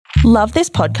Love this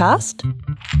podcast?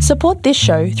 Support this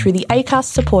show through the Acast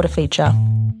supporter feature.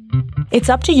 It's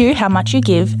up to you how much you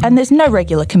give, and there's no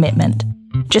regular commitment.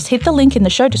 Just hit the link in the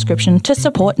show description to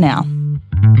support now.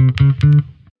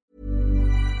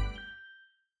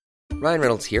 Ryan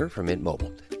Reynolds here from Mint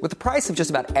Mobile. With the price of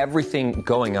just about everything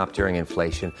going up during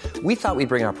inflation, we thought we'd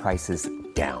bring our prices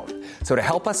down. So to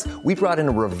help us, we brought in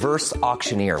a reverse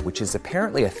auctioneer, which is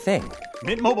apparently a thing.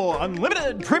 Mint Mobile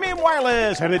Unlimited Premium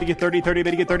Wireless. How to get 30, 30,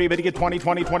 bit to get 30, bit to get 20,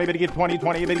 20, 20, bit to get 20,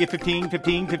 20, bit to get 15,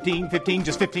 15, 15, 15,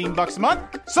 just $15 a month?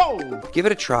 Sold! Give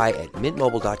it a try at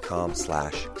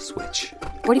mintmobile.com/switch.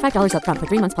 $45 up front for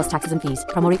 3 months plus taxes and fees.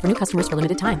 Promo rate for new customers for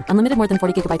limited time. Unlimited more than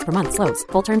 40 gigabytes per month. Slows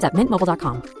full terms at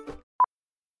mintmobile.com.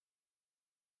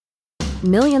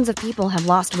 Millions of people have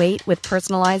lost weight with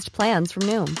personalized plans from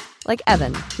Noom. Like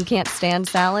Evan, who can't stand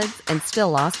salads and still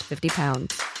lost 50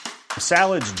 pounds.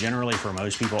 Salads generally for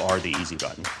most people are the easy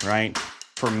button, right?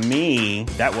 For me,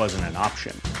 that wasn't an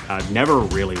option. I never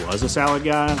really was a salad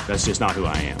guy. That's just not who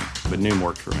I am. But Noom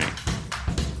worked for me.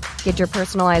 Get your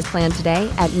personalized plan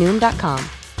today at Noom.com.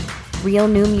 Real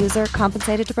Noom user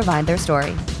compensated to provide their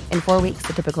story. In 4 weeks,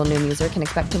 the typical Noom user can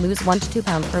expect to lose 1 to 2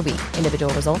 pounds per week.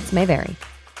 Individual results may vary.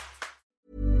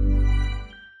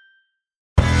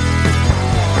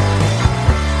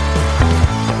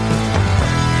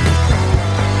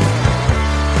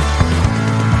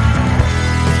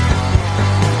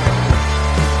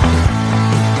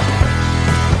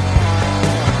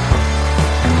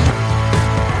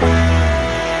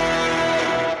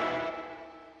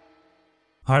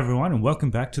 Hi everyone, and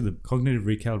welcome back to the Cognitive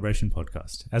Recalibration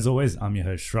Podcast. As always, I'm your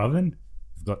host Shravan.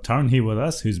 We've got Taran here with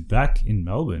us, who's back in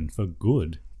Melbourne for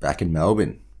good. Back in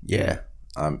Melbourne, yeah.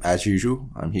 As usual,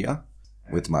 I'm here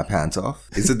with my pants off.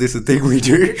 Isn't this a thing we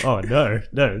do? Oh no.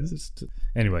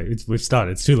 Anyway, we've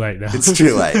started. It's too late now. It's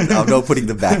too late. I'm not putting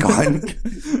them back on.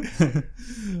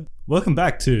 Welcome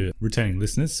back to returning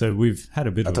listeners. So we've had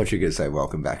a bit I thought you were going to say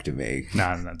welcome back to me.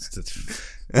 No,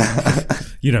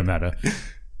 you don't matter.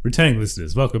 Returning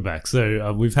listeners, welcome back.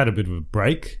 So we've had a bit of a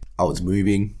break. I was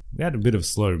moving. We had a bit of a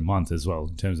slow month as well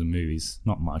in terms of movies.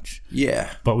 Not much. Yeah.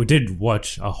 But we did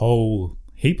watch a whole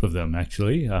heap of them,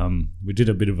 actually. We did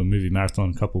a bit of a movie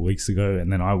marathon a couple of weeks ago,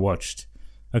 and then I watched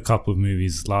a couple of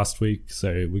movies last week.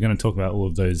 So we're going to talk about all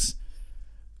of those.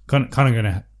 Kind of going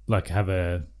to like have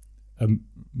a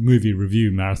movie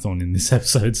review marathon in this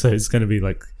episode. So it's going to be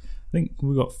like, I think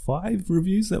we've got 5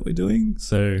 reviews that we're doing.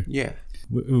 So yeah.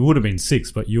 It would have been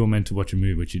 6, but you were meant to watch a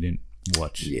movie which you didn't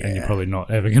watch. Yeah. And you're probably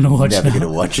not ever going to watch it. Never going to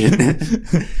watch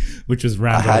it. Which was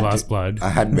Rambo Last Blood. I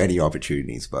had many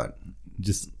opportunities, but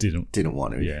just didn't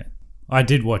want to. Yeah. I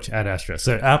did watch Ad Astra.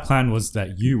 So our plan was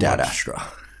that you watch... Ad Astra.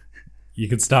 You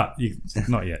could start...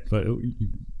 not yet, but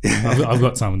I've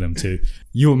got some of them too.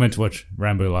 You were meant to watch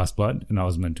Rambo Last Blood, and I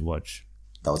was meant to watch...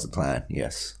 That was the plan,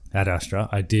 yes. Ad Astra.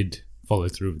 I did follow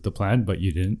through with the plan, but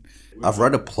you didn't. I've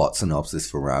read a plot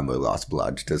synopsis for Rambo Last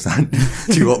Blood. Do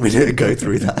you want me to go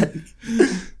through that?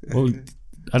 Well,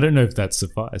 I don't know if that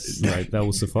suffices. Like, that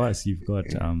will suffice. You've got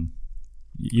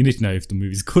you need to know if the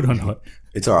movie's good or not.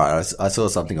 It's all right. I saw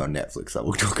something on Netflix that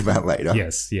we'll talk about later.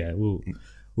 Yes, yeah, we'll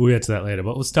get to that later.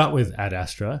 But we'll start with Ad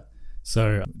Astra.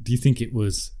 So, do you think it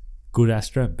was good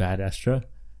Astra, bad Astra,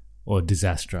 or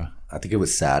Disastra? I think it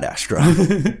was Sad Astra.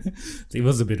 It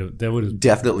was a bit of... There would have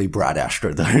definitely Brad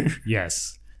Astra though.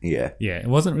 Yes. Yeah. Yeah, it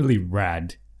wasn't really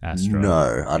Rad Astra.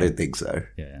 No, I don't think so.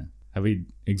 Yeah. Have we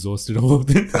exhausted all of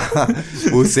them?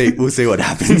 We'll see what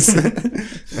happens.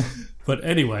 But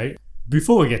anyway,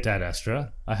 before we get to Ad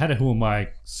Astra, I had a Who Am I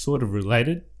sort of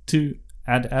related to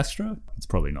Ad Astra. It's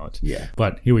probably not. Yeah.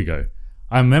 But here we go.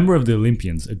 I'm a member of the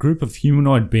Olympians, a group of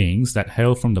humanoid beings that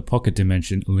hail from the pocket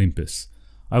dimension Olympus.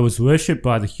 I was worshipped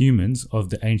by the humans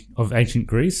of ancient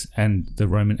Greece and the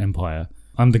Roman Empire.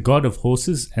 I'm the god of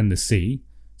horses and the sea,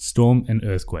 storm and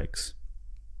earthquakes.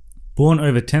 Born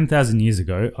over 10,000 years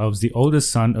ago, I was the oldest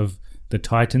son of the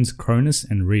titans Cronus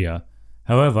and Rhea.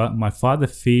 However, my father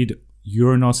feared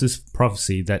Uranus'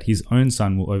 prophecy that his own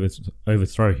son will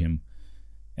overthrow him.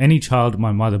 Any child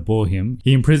my mother bore him,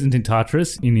 he imprisoned in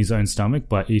Tartarus in his own stomach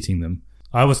by eating them.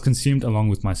 I was consumed along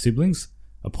with my siblings.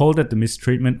 Appalled at the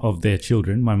mistreatment of their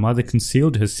children, my mother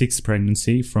concealed her 6th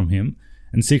pregnancy from him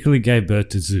and secretly gave birth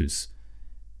to Zeus.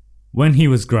 When he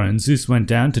was grown, Zeus went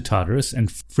down to Tartarus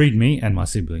and freed me and my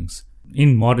siblings.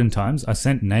 In modern times, I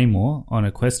sent Namor on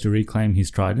a quest to reclaim his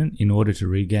trident in order to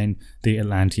regain the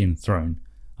Atlantean throne.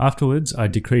 Afterwards, I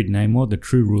decreed Namor the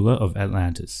true ruler of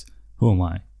Atlantis. Who am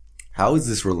I? How is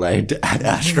this related to Ad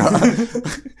Astra?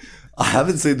 I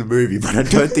haven't seen the movie, but I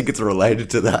don't think it's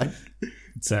related to that.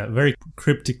 It's very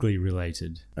cryptically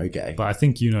related. Okay. But I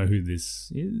think you know who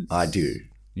this is. I do.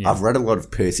 Yeah. I've read a lot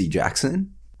of Percy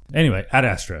Jackson. Anyway, Ad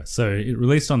Astra. So it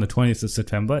released on the 20th of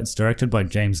September. It's directed by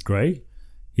James Gray.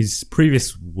 His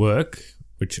previous work,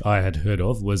 which I had heard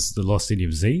of, was The Lost City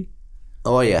of Z.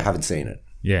 Oh yeah, I haven't seen it.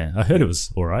 Yeah, I heard it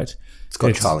was all right. It's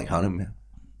got Charlie Hunnam.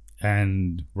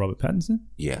 And Robert Pattinson?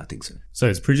 Yeah, I think so. So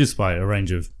it's produced by a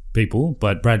range of people,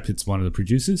 but Brad Pitt's one of the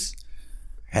producers.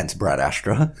 Hence Brad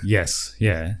Astra. Yes,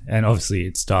 yeah. And obviously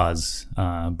it stars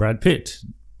Brad Pitt.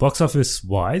 Box office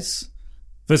wise,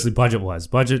 firstly budget wise,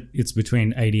 it's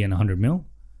between 80 and 100 mil,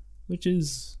 which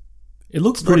is, it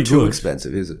looks pretty Not too good.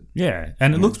 expensive, is it? Yeah,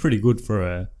 and it looks pretty good for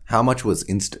a, How much was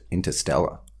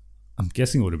Interstellar? I'm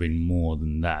guessing it would have been more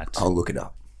than that. I'll look it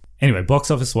up. Anyway, box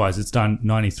office wise, it's done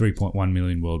 93.1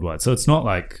 million worldwide. So it's not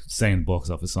like setting the box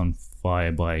office on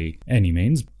fire by any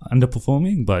means,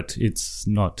 underperforming, but it's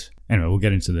not. Anyway, we'll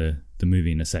get into the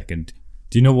movie in a second.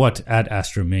 Do you know what Ad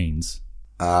Astra means?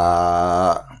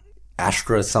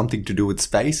 Astra is something to do with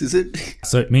space, is it?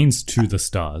 So it means to the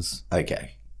stars.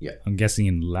 Okay, yeah. I'm guessing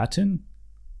in Latin?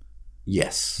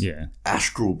 Yes. Yeah.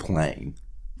 Astral plane.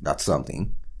 That's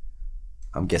something.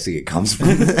 I'm guessing it comes from...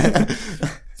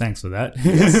 Thanks for that.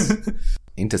 Yes.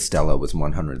 Interstellar was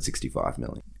 165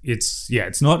 million.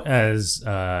 It's not as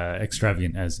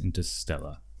extravagant as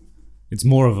Interstellar. It's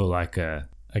more of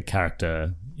a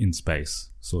character in space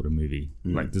sort of movie.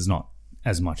 Like there's not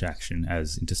as much action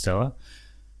as Interstellar.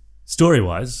 Story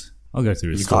wise, I'll go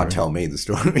through the story. You can't tell me the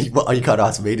story. Well, you can't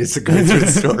ask me to go through the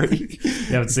story.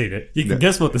 You haven't seen it. You can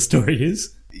guess what the story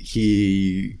is.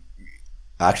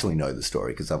 I actually know the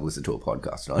story because I've listened to a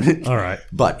podcast on it. All right.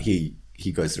 But he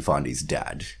goes to find his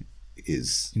dad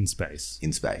is in space.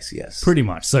 In space, yes. Pretty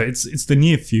much. So it's the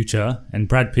near future, and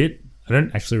Brad Pitt, I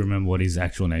don't actually remember what his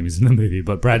actual name is in the movie,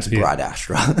 but Brad Pitt. Brad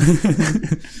Astra.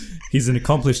 He's an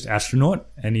accomplished astronaut,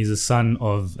 and he's a son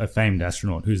of a famed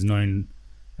astronaut who's known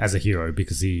as a hero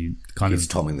because he's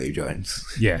Tommy Lee Jones.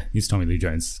 Yeah, he's Tommy Lee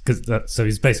Jones. So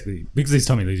he's basically, because he's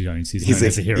Tommy Lee Jones, he's known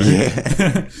as a hero.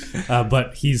 Yeah.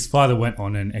 But his father went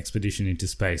on an expedition into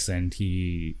space, and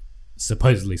he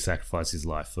supposedly sacrificed his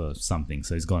life for something.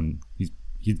 So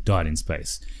he died in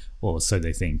space, or so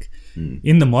they think.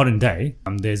 In the modern day,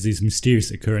 there's these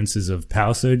mysterious occurrences of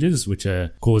power surges which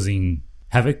are causing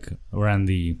havoc around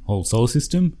the whole solar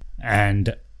system,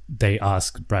 and they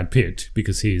ask Brad Pitt,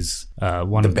 because he's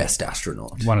one of the best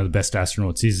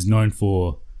astronauts. He's known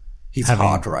for his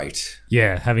heart rate.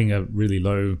 Yeah, having a really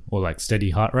low or like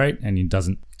steady heart rate, and he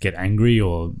doesn't get angry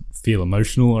or feel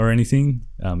emotional or anything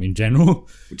in general.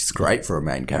 Which is great for a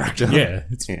main character. Yeah,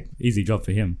 it's an easy job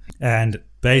for him. And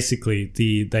basically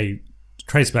they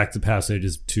trace back the power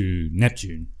surges to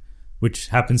Neptune, which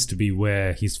happens to be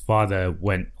where his father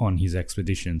went on his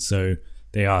expedition. So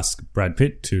they ask Brad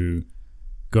Pitt to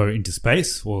go into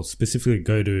space, or specifically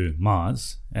go to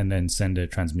Mars, and then send a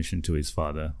transmission to his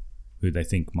father, who they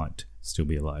think might still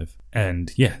be alive.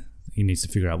 And yeah, he needs to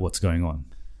figure out what's going on.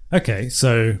 Okay,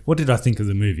 so what did I think of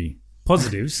the movie?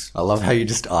 Positives. I love how you're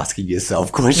just asking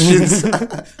yourself questions.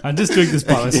 I'm just doing this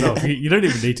by myself. You don't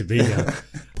even need to be here.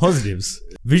 Positives.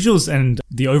 Visuals and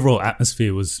the overall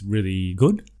atmosphere was really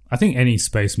good. I think any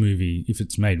space movie, if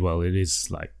it's made well, it is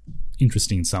like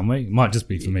interesting in some way. It might just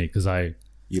be for me because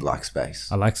You like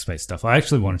space. I like space stuff. I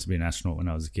actually wanted to be an astronaut when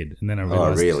I was a kid, and then I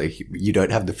realized... Oh, really? You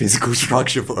don't have the physical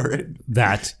structure for it?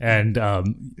 That, and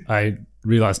I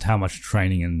realized how much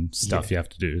training and stuff you have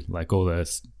to do, like all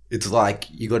this... It's like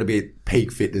you got to be at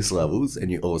peak fitness levels,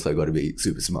 and you also got to be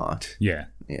super smart. Yeah.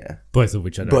 Yeah. Both of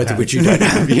which I don't have. Both of which you don't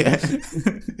have, yeah.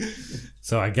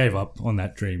 So I gave up on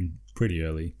that dream pretty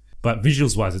early. But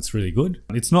visuals-wise, it's really good.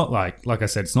 It's not like I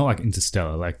said, it's not like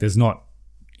Interstellar. Like, there's not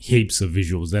heaps of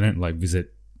visuals. They don't, like,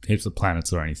 visit heaps of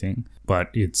planets or anything, but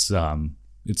it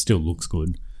still looks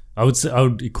good. I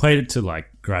would equate it to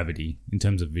like Gravity in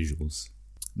terms of visuals.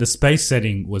 The space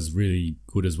setting was really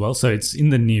good as well. So it's in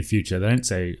the near future.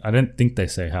 I don't think they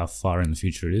say how far in the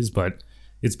future it is, but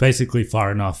it's basically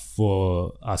far enough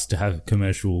for us to have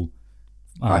commercial.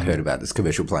 I heard about this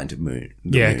commercial plane to moon.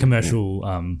 Commercial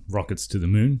rockets to the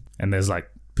moon, and there's like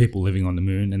people living on the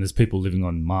moon, and there's people living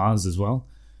on Mars as well.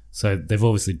 So they've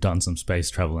obviously done some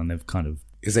space travel, and they've kind of...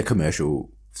 Is there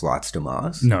commercial flights to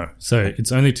Mars? No. So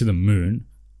it's only to the moon.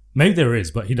 Maybe there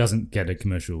is, but he doesn't get a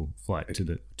commercial flight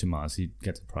to Mars. He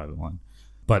gets a private one.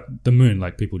 But the moon,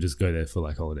 like, people just go there for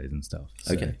like holidays and stuff.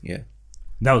 So okay, yeah.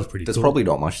 That was pretty cool. There's probably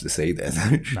not much to see there,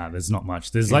 though. Nah, there's not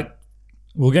much. There's like...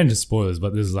 We'll get into spoilers,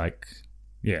 but there's like...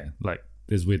 Yeah, like,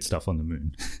 there's weird stuff on the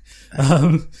moon.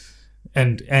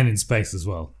 And in space as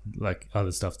well, like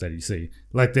other stuff that you see.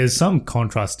 Like, there's some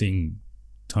contrasting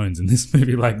tones in this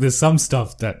movie. Like, there's some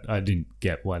stuff that I didn't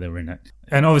get why they were in it.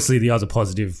 And obviously the other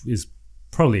positive is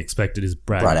probably expected is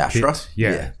Brad Astra? Pitt.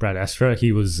 Yeah, Yeah. Brad Astra.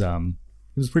 He was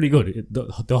pretty good.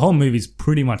 The whole movie's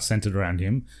pretty much centered around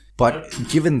him. But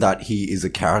given that he is a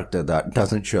character that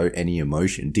doesn't show any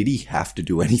emotion, did he have to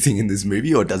do anything in this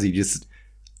movie, or does he just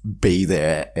be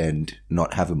there and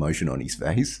not have emotion on his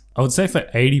face? I would say for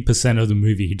 80% of the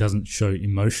movie, he doesn't show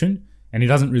emotion, and he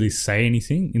doesn't really say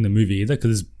anything in the movie either,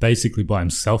 because it's basically by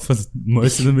himself for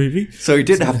most of the movie. So he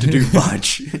didn't have to do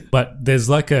much. But there's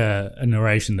like a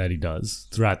narration that he does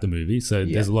throughout the movie, so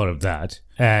there's a lot of that.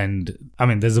 And I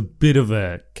mean, there's a bit of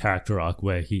a character arc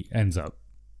where he ends up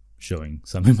showing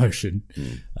some emotion.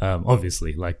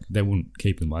 Obviously, like they wouldn't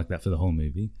keep him like that for the whole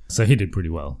movie. So he did pretty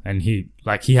well, and he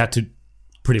had to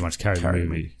pretty much carry the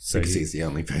movie. So because he's the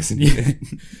only person. yeah.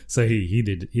 So he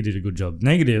did a good job.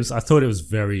 Negatives, I thought it was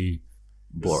very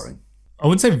Boring. I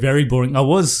wouldn't say very boring. I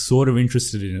was sort of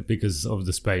interested in it because of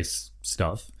the space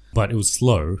stuff, but it was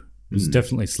slow. It was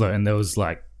definitely slow, and there was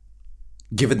like,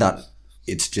 Given that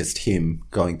it's just him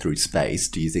going through space,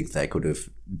 do you think they could have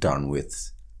done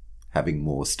with having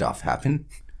more stuff happen?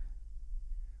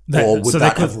 Or would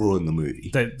that have ruined the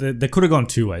movie? They could have gone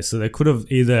two ways. So they could have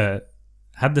either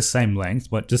had the same length,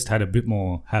 but just had a bit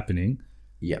more happening,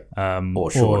 Yep.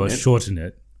 or shorten it. shorten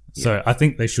it. So I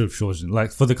think they should have shortened it.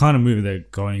 Like for the kind of movie they're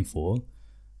going for,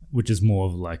 which is more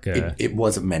of like a... It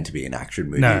wasn't meant to be an action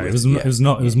movie. No, it was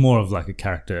not. It was more of like a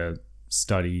character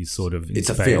study sort of in It's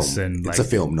a space, film. and It's like a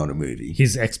film, not a movie.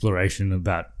 his exploration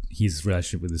about his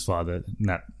relationship with his father, and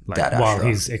that like Dad while Astra.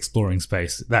 he's exploring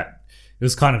space. That it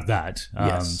was kind of that.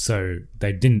 Yes. So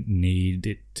they didn't need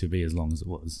it to be as long as it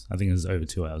was. I think it was over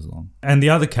 2 hours long. And the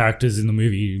other characters in the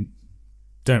movie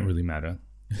don't really matter.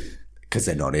 Because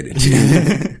they're not in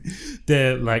it.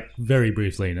 They're like very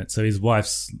briefly in it. So his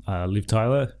wife's Liv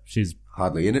Tyler. She's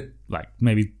Hardly in it. like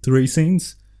maybe 3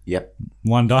 scenes, Yep.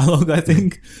 1 dialogue, I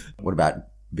think. What about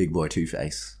Big Boy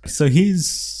Two-Face? So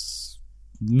he's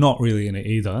not really in it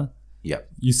either. Yep.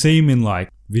 You see him in like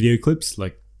video clips,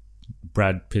 like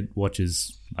Brad Pitt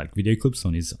watches like video clips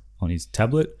on his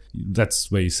tablet.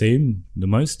 That's where you see him the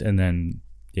most, and then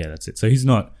yeah, that's it. So he's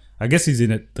not. I guess he's in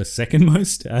it the second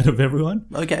most out of everyone.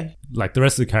 Okay. Like the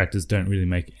rest of the characters don't really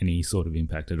make any sort of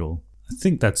impact at all. I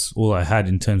think that's all I had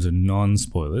in terms of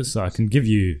non-spoilers. So I can give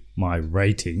you my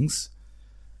ratings.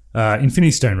 Infinity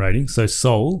Stone rating. So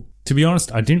Soul. To be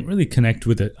honest, I didn't really connect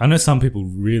with it. I know some people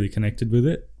really connected with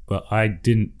it, but I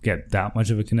didn't get that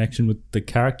much of a connection with the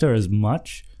character as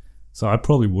much. So I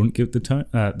probably wouldn't give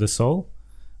the Soul.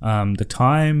 The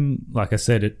time, like I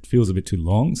said, it feels a bit too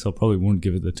long, so I probably wouldn't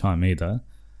give it the time either.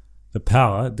 The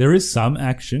Power, there is some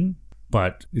action,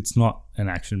 but it's not an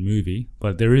action movie.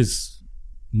 But there is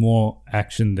more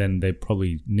action than they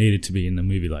probably needed to be in a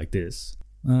movie like this.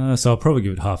 So I'll probably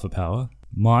give it half a Power.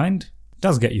 Mind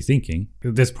does get you thinking.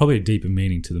 There's probably a deeper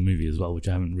meaning to the movie as well, which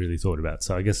I haven't really thought about.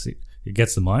 So I guess it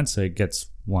gets the Mind, so it gets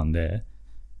 1 there.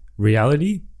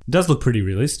 Reality does look pretty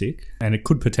realistic, and it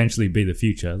could potentially be the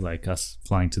future, like us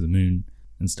flying to the moon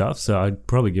and stuff. So I'd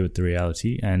probably give it the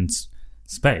Reality. And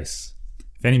Space.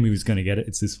 If any movie's going to get it,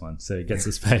 it's this one. So it gets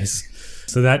the Space.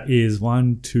 So that is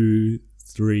 1, 2,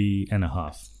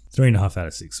 3.5. 3.5 out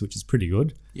of 6, which is pretty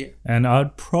good. Yeah. And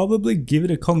I'd probably give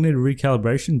it a cognitive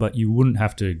recalibration, but you wouldn't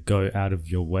have to go out of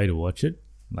your way to watch it,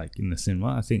 like in the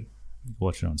cinema. I think you can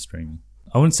watch it on streaming.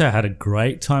 I wouldn't say I had a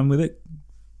great time with it,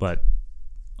 but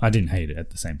I didn't hate it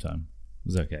at the same time. It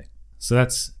was okay. So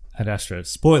that's Ad Astra.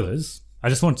 Spoilers. I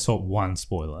just want to talk one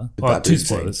spoiler. The 2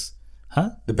 spoilers. Huh?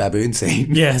 The baboon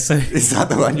scene. Yeah, so... Is that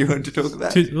the one you want to talk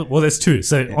about? Well, there's 2.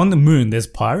 So on the moon, there's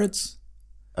pirates.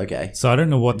 Okay. So I don't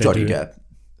know what they Johnny do. Depp.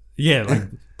 Yeah, like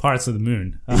Pirates of the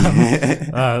Moon.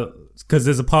 Because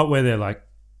there's a part where they're like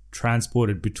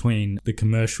transported between the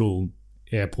commercial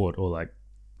airport or like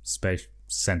space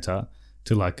center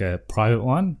to like a private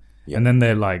one. Yep. And then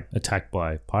they're like attacked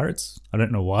by pirates. I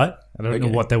don't know what. I don't know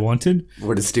what they wanted.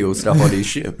 Want to steal stuff on his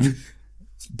ship.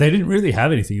 They didn't really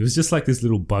have anything. It was just like this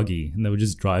little buggy, and they were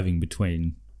just driving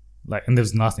between, like, and there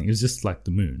was nothing. It was just like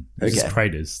the moon. It was just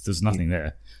craters. There's nothing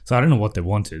there. So I don't know what they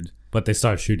wanted, but they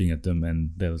started shooting at them,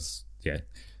 and there was,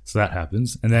 so that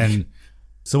happens. And then,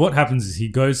 so what happens is he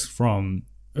goes from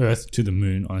Earth to the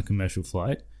moon on a commercial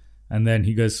flight, and then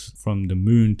he goes from the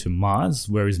moon to Mars,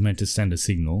 where he's meant to send a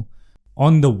signal.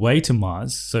 On the way to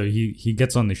Mars, so he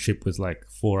gets on the ship with like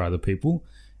 4 other people,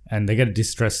 and they get a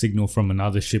distress signal from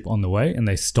another ship on the way, and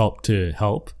they stop to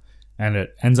help, and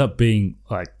it ends up being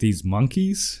like these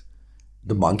monkeys.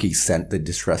 The monkeys sent the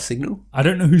distress signal? I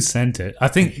don't know who sent it. I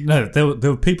think no, there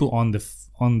were people on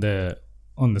the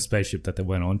spaceship that they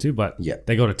went onto, but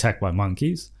they got attacked by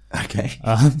monkeys. Okay.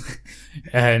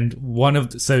 And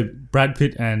so Brad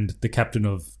Pitt and the captain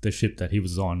of the ship that he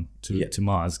was on to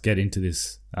Mars get into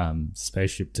this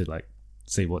spaceship to like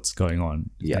see what's going on.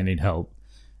 Yeah. They need help.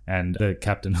 And the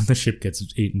captain of the ship gets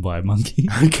eaten by a monkey.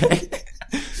 Okay.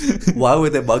 Why were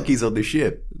there monkeys on the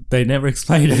ship? They never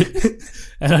explained it.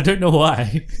 And I don't know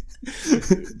why.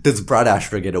 Does Brad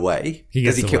Ashford get away? He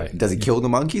gets away. Does he kill the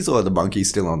monkeys, or are the monkeys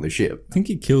still on the ship? I think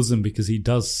he kills them because he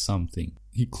does something.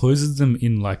 He closes them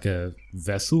in like a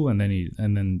vessel, and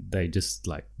then they just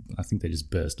like, I think they just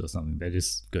burst or something. They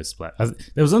just go splat.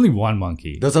 There was only one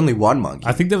monkey. There's only one monkey.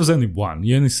 I think there was only one.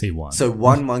 You only see one. So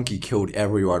one monkey killed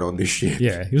everyone on the ship.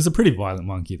 Yeah, he was a pretty violent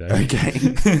monkey though. Okay.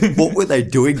 What were they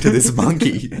doing to this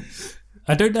monkey?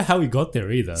 I don't know how he got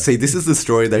there either. See, this is the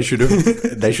story they should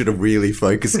have really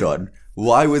focused on.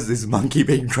 Why was this monkey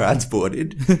being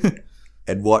transported?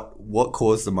 And what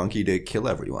caused the monkey to kill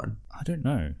everyone? I don't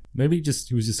know. Maybe he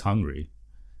was just hungry.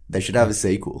 They should have a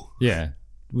sequel. Yeah.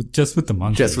 Just with the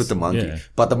monkey. Just with the monkey. Yeah.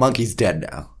 But the monkey's dead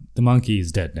now. The monkey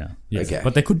is dead now. Yes. Okay.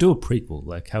 But they could do a prequel,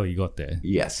 like how he got there.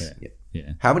 Yes.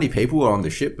 Yeah. How many people were on the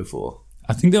ship before?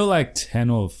 I think there were like 10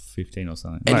 or 15 or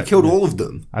something. And he killed all of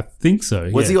them? I think so,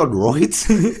 Was he on roids?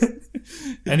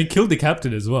 And he killed the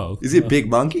captain as well. Is he a big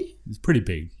monkey? He's pretty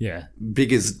big, yeah.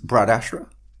 Big as Brad Ashra?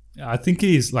 I think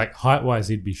he's like height-wise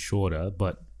he'd be shorter,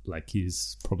 but like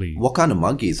he's probably... What kind of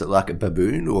monkey? Is it like a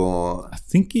baboon or I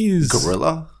think he's...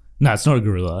 gorilla? No, it's not a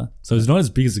gorilla. So he's not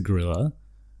as big as a gorilla,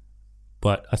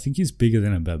 but I think he's bigger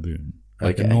than a baboon.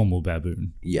 Like a normal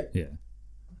baboon. Yeah. Yeah.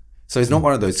 So he's not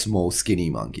one of those small, skinny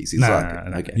monkeys. He's No.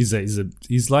 Okay.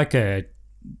 He's like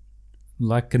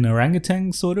an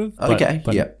orangutan sort of. Okay,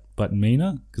 But, yeah. But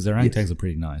meaner, because orangutans are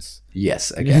pretty nice.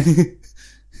 Yes, okay.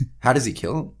 How does he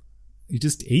kill them? He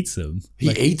just eats them.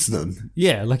 He eats them?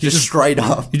 Yeah, like Just straight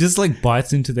up? He just like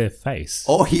bites into their face.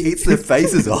 Oh, he eats their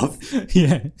faces off?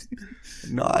 Yeah.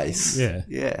 Nice. Yeah.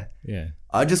 Yeah. Yeah.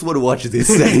 I just want to watch this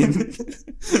scene.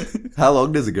 How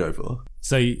long does it go for?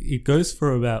 So it goes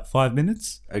for about 5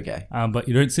 minutes. Okay. But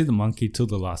you don't see the monkey till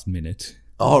the last minute.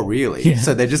 Oh, really? Yeah.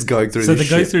 So they're just going through So the they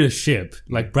go ship. through the ship.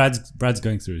 Like Brad's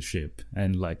going through the ship,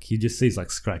 and like he just sees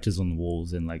like scratches on the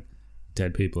walls and like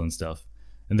dead people and stuff.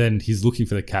 And then he's looking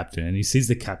for the captain, and he sees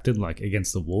the captain like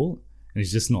against the wall, and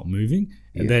he's just not moving.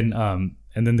 And then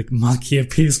the monkey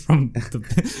appears from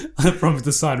the from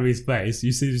the side of his face.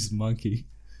 You see this monkey,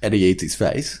 And he eats his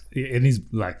face? and he's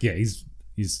like, yeah, he's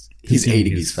He's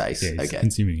eating consuming his face. Yeah, he's Okay.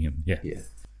 consuming him. Yeah. Yeah.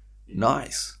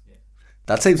 Nice.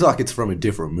 That seems like it's from a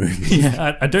different movie.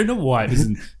 Yeah, I don't know why it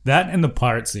isn't that and the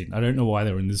pirate scene. I don't know why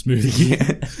they're in this movie.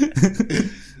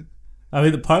 I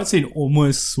mean, the pirate scene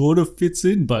almost sort of fits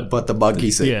in, but But the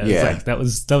monkey scene, yeah, it's like,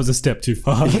 that was a step too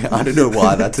far. Yeah, I don't know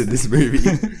why that's in this movie.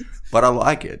 But I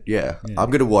like it, yeah. I'm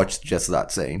going to watch just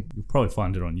that scene. You'll probably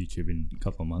find it on YouTube in a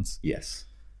couple of months. Yes.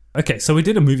 Okay, so we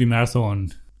did a movie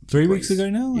marathon 3 weeks ago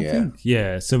now, I Yeah. think.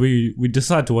 Yeah, so we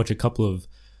decided to watch a couple of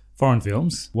foreign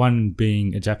films, one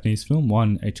being a Japanese film,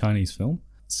 one a Chinese film.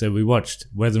 So we watched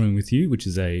Weathering With You, which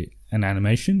is an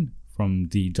animation from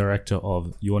the director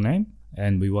of Your Name,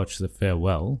 and we watched The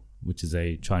Farewell, which is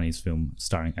a Chinese film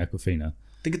starring Awkwafina.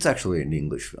 I think it's actually an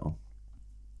English film.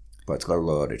 But it's got a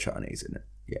lot of Chinese in it.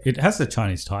 Yeah. It has a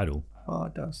Chinese title. Oh,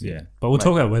 it does. Yeah. But we'll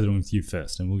talk about Weathering With You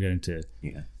first, and we'll get into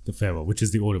Yeah. The Farewell, which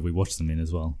is the order we watched them in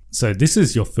as well. So this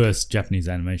is your first Japanese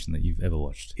animation that you've ever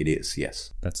watched. It is,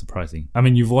 yes. That's surprising. I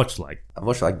mean, you've watched like I've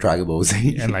watched like Dragon Ball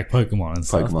Z. and like Pokemon and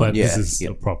stuff, Pokemon, but yeah, this is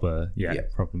yeah. a proper, Yeah.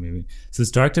 proper movie. So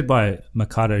it's directed by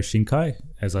Makoto Shinkai.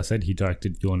 As I said, he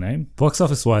directed Your Name. Box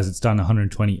office wise, it's done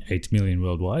 128 million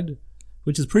worldwide,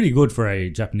 which is pretty good for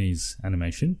a Japanese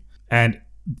animation. And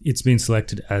it's been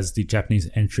selected as the Japanese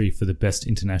entry for the best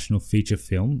international feature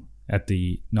film at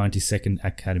the 92nd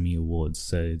Academy Awards,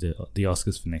 so the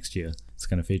Oscars for next year. It's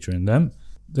going to feature in them.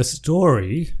 The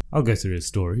story, I'll go through the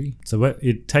story. So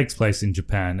it takes place in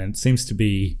Japan, and it seems to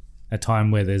be a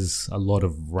time where there's a lot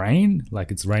of rain,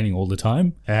 like it's raining all the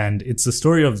time. And it's the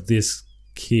story of this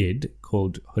kid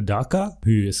called Hodaka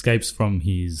who escapes from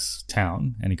his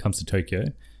town and he comes to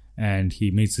Tokyo, and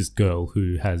he meets this girl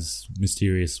who has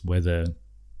mysterious weather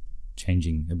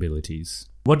changing abilities.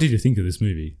 What did you think of this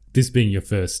movie? This being your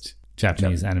first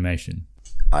Japanese animation.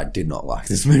 I did not like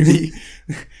this movie.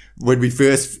 When we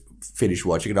first finished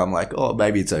watching it, I'm like, oh,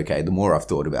 maybe it's okay. The more I've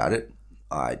thought about it,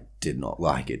 I did not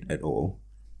like it at all.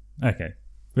 Okay,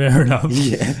 fair enough.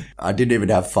 Yeah. I didn't even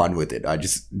have fun with it. I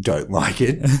just don't like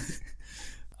it.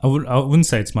 I wouldn't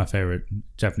say it's my favorite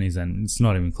Japanese, and it's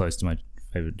not even close to my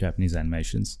favorite Japanese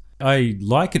animations. I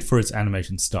like it for its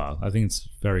animation style. I think it's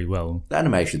very well. The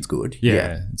animation's good.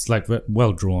 Yeah, it's like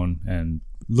well drawn and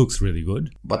looks really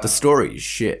good. But the story is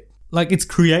shit. Like, it's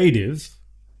creative,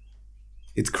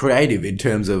 it's creative in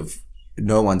terms of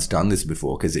no one's done this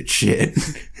before because it's shit.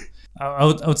 I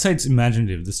would say it's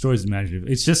imaginative. The story's imaginative.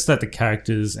 It's just that the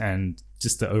characters and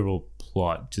just the overall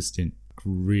plot just didn't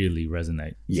really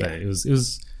resonate. Yeah. So it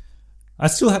was. I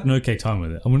still had an okay time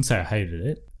with it. I wouldn't say I hated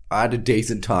it. I had a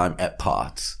decent time at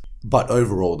parts, but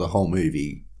overall the whole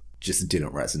movie just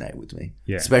didn't resonate with me.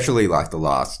 Yeah. Especially like the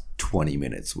last 20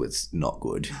 minutes was not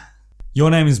good. Your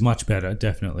Name is much better,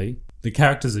 definitely. The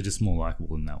characters are just more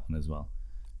likable in that one as well.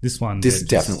 This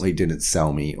definitely didn't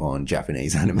sell me on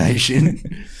Japanese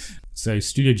animation. So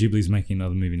Studio Ghibli's making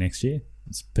another movie next year.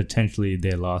 It's potentially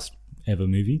their last ever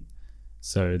movie.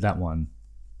 So that one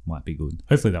might be good.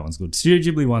 Hopefully that one's good.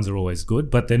 Studio Ghibli ones are always good,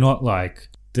 but they're not like...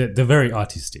 They're very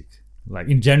artistic. Like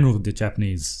in general,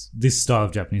 this style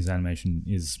of Japanese animation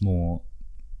is more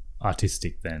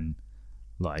artistic than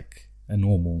like a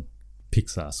normal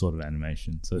Pixar sort of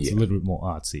animation. So it's a little bit more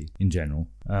artsy in general.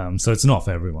 So it's not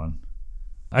for everyone.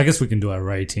 I guess we can do our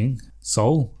rating.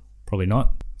 Soul? Probably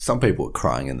not. Some people were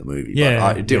crying in the movie,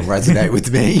 but it didn't resonate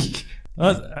with me.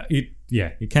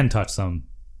 It can touch some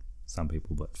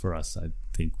people, but for us, I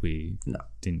think we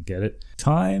didn't get it.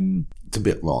 Time? It's a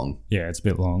bit long. Yeah, it's a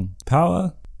bit long.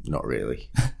 Power? Not really.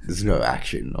 There's no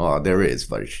action. Oh, there is,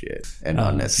 but it's shit and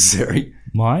unnecessary.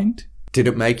 Mind? Did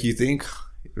it make you think?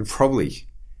 Probably.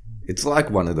 It's like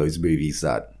one of those movies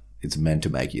that it's meant to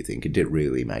make you think. It didn't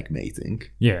really make me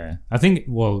think. Yeah, I think,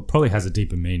 it probably has a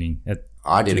deeper meaning.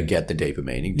 I didn't get the deeper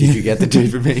meaning. Did you get the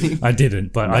deeper meaning? I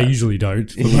didn't, but no. I usually don't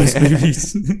for most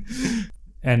movies.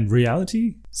 And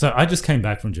reality? So I just came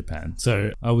back from Japan.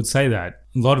 So I would say that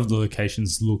a lot of the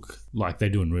locations look like they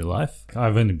do in real life.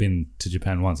 I've only been to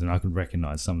Japan once and I could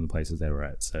recognize some of the places they were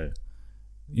at. So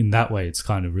in that way, it's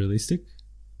kind of realistic.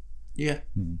 Yeah.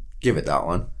 Give it that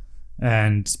one.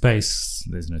 And space,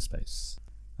 there's no space.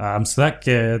 So that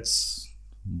gets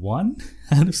 1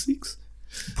 out of 6.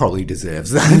 Probably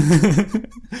deserves that.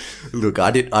 Look, I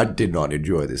did not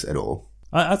enjoy this at all.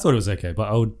 I thought it was okay, but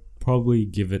I would probably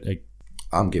give it a...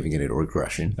 I'm giving it a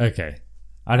regression. Okay.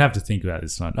 I'd have to think about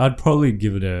this one. I'd probably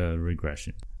give it a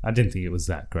regression. I didn't think it was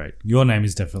that great. Your Name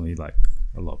is definitely like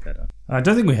a lot better. I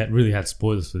don't think we really had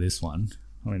spoilers for this one.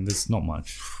 I mean, there's not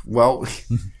much. Well,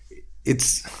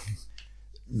 it's...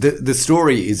 The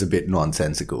story is a bit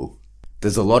nonsensical.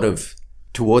 There's a lot of...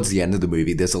 Towards the end of the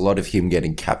movie, there's a lot of him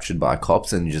getting captured by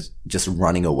cops and just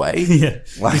running away. Yeah.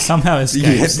 Like, he somehow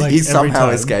escapes. He somehow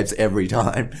escapes every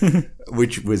time,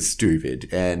 which was stupid.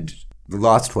 And the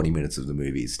last 20 minutes of the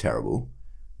movie is terrible.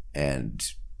 And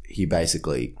he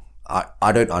basically...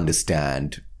 I don't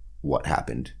understand what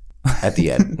happened at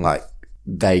the end. Like,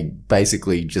 they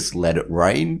basically just let it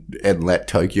rain and let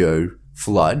Tokyo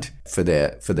flood for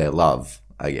their love,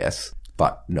 I guess.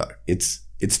 But no, it's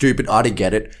stupid. I didn't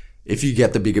get it. If you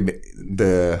get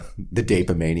the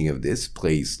deeper meaning of this,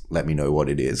 please let me know what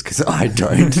it is, because I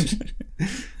don't.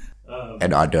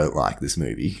 And I don't like this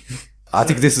movie. I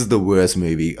think this is the worst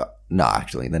movie. No,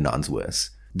 actually, The Nun's worse.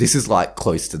 This is like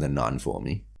close to The Nun for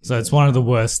me. So it's one of the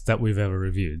worst that we've ever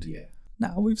reviewed. Yeah.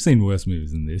 No, we've seen worse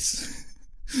movies than this.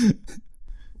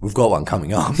 We've got one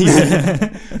coming up.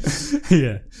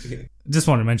 Yeah. Just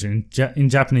want to mention, in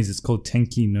Japanese it's called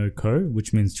Tenki no Ko,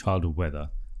 which means Child of Weather,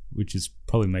 which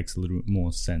probably makes a little bit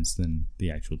more sense than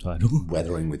the actual title.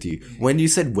 Weathering with You. When you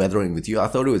said Weathering with You, I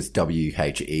thought it was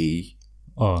W-H-E.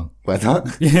 Oh. Weather?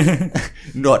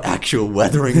 Not actual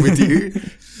weathering with you.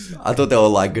 I thought they were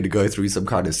like going to go through some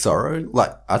kind of sorrow.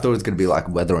 Like, I thought it was going to be like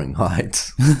Wuthering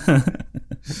Heights.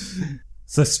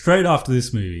 So straight after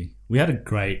this movie, we had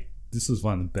this was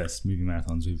one of the best movie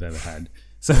marathons we've ever had.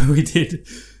 So we did,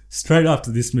 straight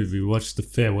after this movie, we watched The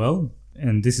Farewell.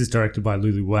 And this is directed by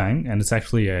Lulu Wang, and it's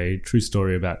actually a true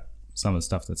story about some of the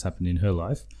stuff that's happened in her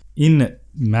life. In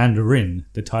Mandarin,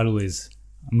 the title is...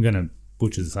 I'm going to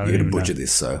butcher this. You're going to butcher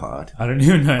this so hard. I don't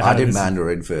even know how I did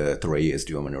Mandarin for 3 years.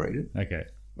 Do you want me to read it? Okay.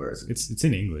 Where is it? It's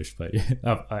in English, but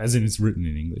yeah, as in it's written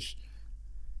in English.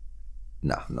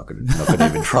 No, I'm not going to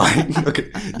even try.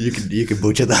 You can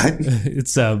butcher that.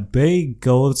 It's Bei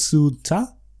Go Su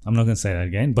Ta. I'm not going to say that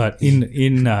again, but in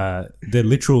the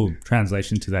literal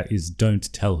translation to that is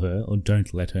 "don't tell her" or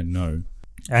 "don't let her know,"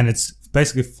 and it's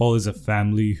basically follows a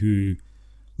family who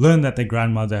learn that their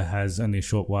grandmother has only a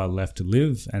short while left to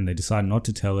live, and they decide not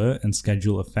to tell her and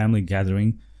schedule a family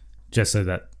gathering just so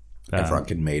that everyone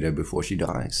can meet her before she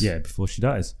dies. Yeah, before she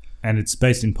dies, and it's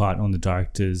based in part on the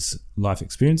director's life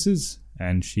experiences.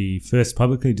 And she first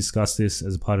publicly discussed this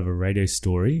as a part of a radio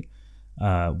story.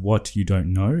 What You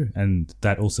Don't Know, and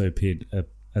that also appeared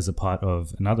as a part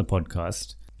of another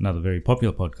podcast, another very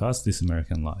popular podcast, This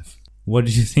American Life. What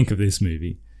did you think of this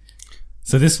movie?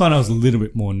 So this one I was a little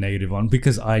bit more negative on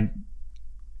because I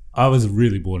I was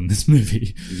really bored in this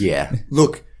movie. Yeah.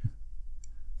 Look,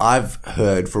 I've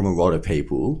heard from a lot of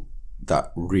people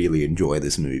that really enjoy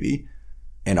this movie,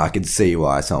 and I can see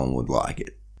why someone would like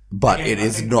it. But it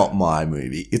is not my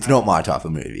movie. It's not my type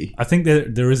of movie. I think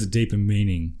there is a deeper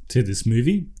meaning to this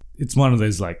movie. It's one of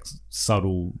those like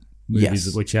subtle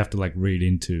movies which you have to like read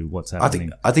into what's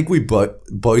happening. I think we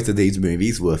both of these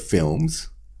movies were films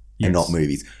and not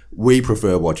movies. We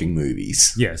prefer watching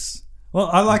movies. Yes. Well,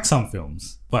 I like some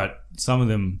films, but some of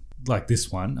them, like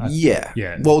this one. Yeah.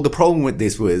 Well, the problem with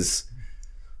this was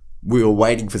we were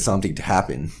waiting for something to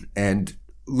happen. And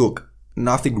look,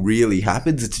 nothing really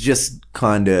happens. It's just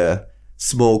kind of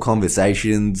small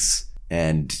conversations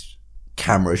and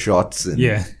camera shots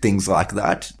and things like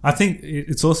that. I think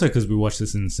it's also because we watched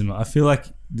this in the cinema. I feel like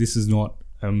this is not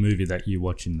a movie that you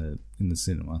watch in the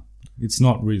cinema. It's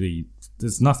not really...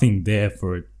 There's nothing there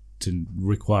for it to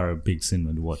require a big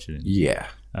cinema to watch it in. Yeah.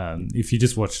 If you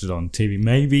just watched it on TV,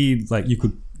 maybe like you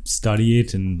could study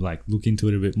it and like look into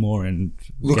it a bit more and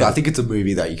look. I think it's a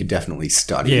movie that you could definitely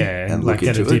study. Yeah, and like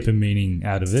get a deeper meaning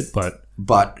out of it.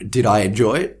 But did I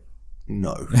enjoy it?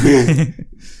 No,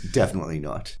 definitely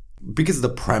not. Because the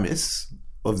premise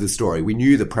of the story, we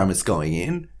knew the premise going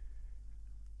in.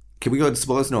 Can we go into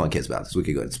spoilers? No one cares about this. We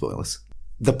can go into spoilers.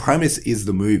 The premise is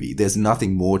the movie. There's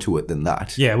nothing more to it than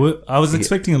that. Yeah, I was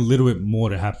expecting a little bit more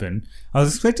to happen. I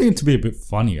was expecting it to be a bit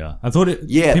funnier. I thought it...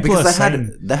 Yeah, because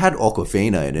they had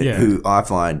Awkwafina in it, who I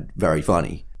find very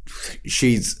funny.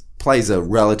 She plays a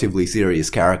relatively serious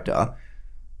character.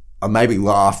 I maybe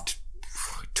laughed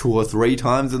 2 or 3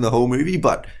 times in the whole movie,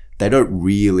 but they don't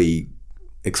really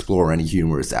explore any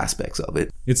humorous aspects of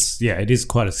it. It is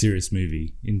quite a serious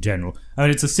movie in general. I mean,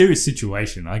 it's a serious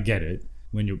situation. I get it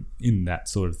when you're in that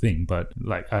sort of thing, but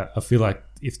like I feel like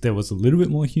if there was a little bit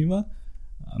more humor,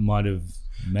 I might have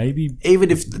maybe... Even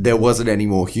if there wasn't any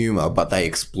more humor, but they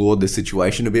explored the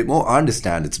situation a bit more. I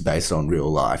understand it's based on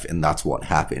real life and that's what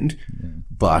happened,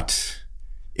 but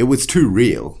it was too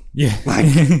real. Yeah. Like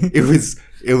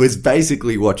it was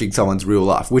basically watching someone's real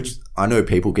life, which I know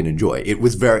people can enjoy. It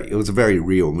was a very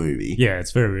real movie. Yeah,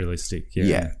 it's very realistic.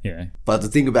 Yeah. But the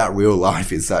thing about real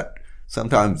life is that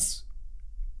sometimes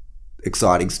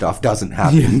exciting stuff doesn't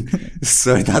happen.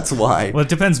 So that's why. Well, it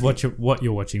depends what you're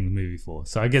watching the movie for.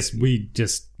 So I guess we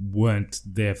just weren't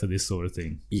there for this sort of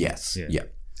thing. Yes. Yeah.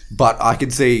 But I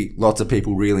can see lots of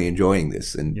people really enjoying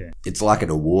this, and it's like an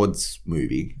awards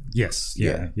movie. Yes.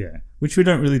 Yeah. Which we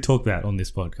don't really talk about on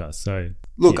this podcast. So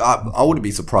look, I wouldn't be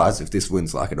surprised if this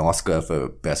wins like an Oscar for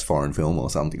best foreign film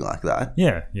or something like that.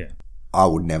 Yeah. I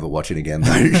would never watch it again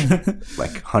though.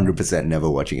 Like 100% never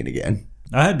watching it again.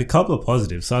 I had a couple of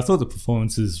positives. So I thought the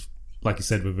performances, like you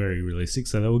said, were very realistic.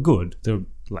 So they were good. There were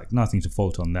like nothing to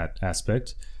fault on that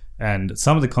aspect. And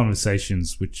some of the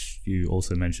conversations, which you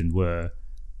also mentioned, were...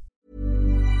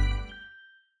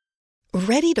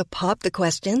 Ready to pop the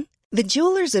question? The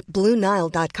jewelers at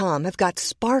BlueNile.com have got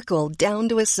sparkle down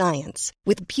to a science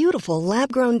with beautiful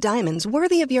lab-grown diamonds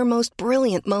worthy of your most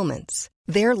brilliant moments.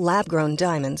 Their lab-grown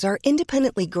diamonds are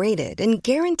independently graded and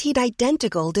guaranteed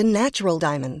identical to natural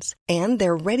diamonds. And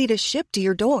they're ready to ship to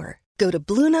your door. Go to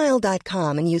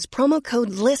BlueNile.com and use promo code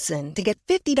LISTEN to get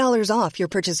 $50 off your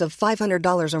purchase of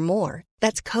 $500 or more.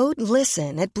 That's code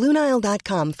LISTEN at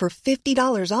BlueNile.com for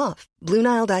 $50 off.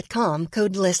 BlueNile.com,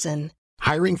 code LISTEN.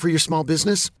 Hiring for your small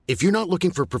business? If you're not looking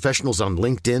for professionals on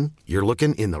LinkedIn, you're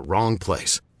looking in the wrong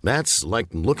place. That's like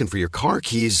looking for your car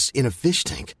keys in a fish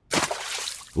tank.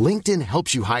 LinkedIn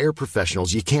helps you hire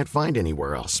professionals you can't find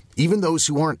anywhere else, even those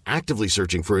who aren't actively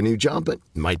searching for a new job but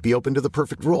might be open to the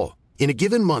perfect role. In a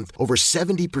given month, over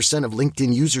 70% of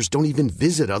LinkedIn users don't even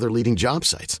visit other leading job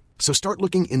sites. So start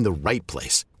looking in the right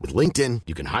place. With LinkedIn,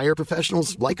 you can hire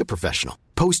professionals like a professional.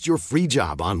 Post your free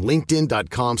job on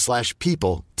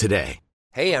linkedin.com/people today.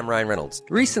 Hey, I'm Ryan Reynolds.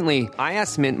 Recently, I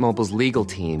asked Mint Mobile's legal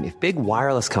team if big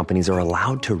wireless companies are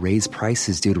allowed to raise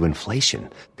prices due to inflation.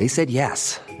 They said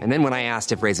yes. And then when I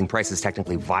asked if raising prices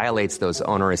technically violates those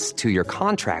onerous 2-year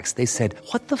contracts, they said,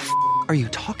 "What the f*** are you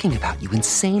talking about, you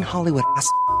insane Hollywood ass?"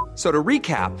 So to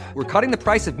recap, we're cutting the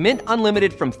price of Mint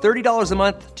Unlimited from $30 a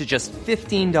month to just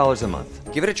 $15 a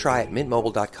month. Give it a try at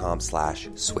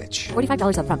mintmobile.com/switch.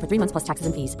 $45 up front for 3 months plus taxes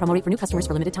and fees. Promo rate for new customers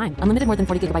for limited time. Unlimited more than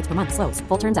 40 gigabytes per month. Slows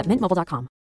full terms at mintmobile.com.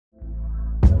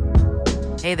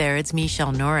 Hey there, it's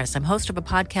Michelle Norris. I'm host of a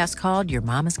podcast called Your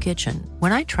Mama's Kitchen.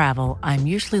 When I travel, I'm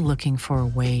usually looking for a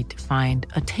way to find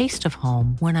a taste of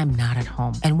home when I'm not at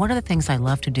home. And one of the things I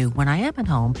love to do when I am at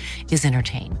home is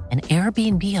entertain. And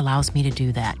Airbnb allows me to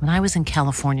do that. When I was in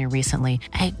California recently,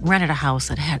 I rented a house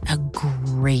that had a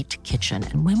great kitchen.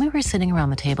 And when we were sitting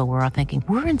around the table, we were all thinking,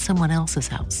 we're in someone else's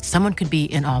house. Someone could be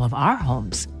in all of our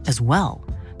homes as well.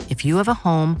 If you have a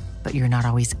home, but you're not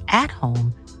always at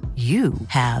home, you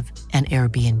have an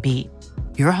Airbnb.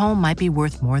 Your home might be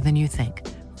worth more than you think.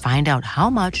 Find out how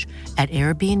much at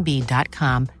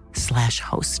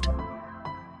airbnb.com/host.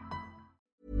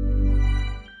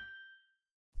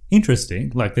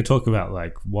 Interesting. Like, they talk about,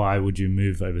 like, why would you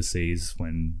move overseas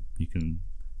when you can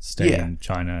stay in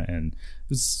China? And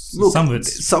Look, some of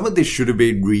it's... some of this should have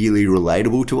been really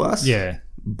relatable to us. Yeah.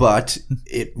 But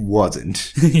it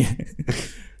wasn't. Yeah.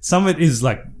 Some of it is,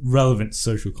 like, relevant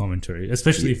social commentary,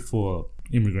 especially for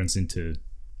immigrants into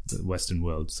the Western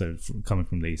world, so coming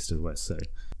from the East to the West. So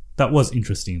that was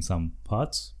interesting in some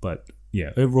parts. But,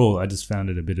 yeah, overall, I just found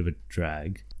it a bit of a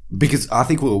drag. Because I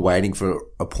think we were waiting for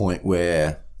a point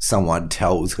where someone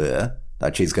tells her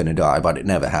that she's going to die, but it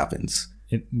never happens.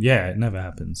 It never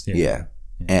happens. Yeah.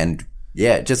 And,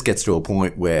 it just gets to a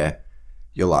point where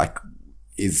you're like,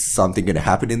 is something going to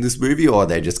happen in this movie, or are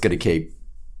they just going to keep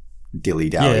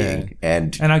dilly-dallying?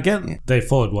 And I get they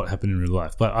followed what happened in real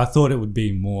life, but I thought it would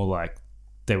be more like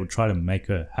they would try to make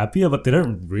her happier, but they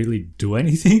don't really do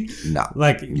anything. No.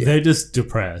 They're just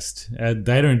depressed, and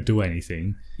they don't do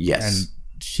anything. Yes. And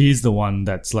she's the one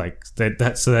that's like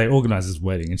so they organize this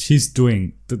wedding, and she's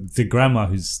doing the grandma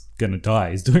who's gonna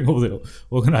die is doing all the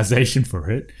organization for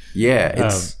it.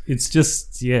 It's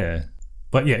just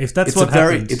but if that's what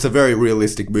happened, it's a very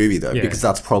realistic movie though, because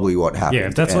that's probably what happened.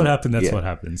 If that's what happened, that's what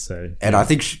happened. So and I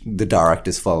think the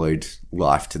directors followed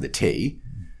life to the T,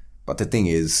 but the thing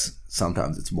is,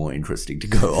 sometimes it's more interesting to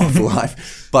go off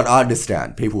life. But I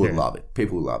understand. People would love it.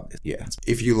 People love it. Yeah.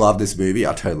 If you love this movie,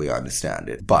 I totally understand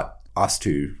it. But us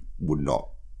two would not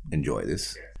enjoy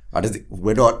this. I don't think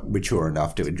we're not mature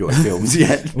enough to enjoy films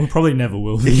yet. We probably never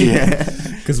will be. Yeah.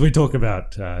 Because we talk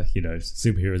about,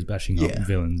 superheroes bashing up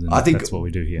villains, and I think that's what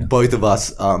we do here. Both of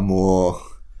us are more...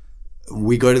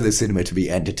 We go to the cinema to be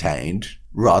entertained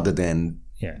rather than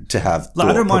to have...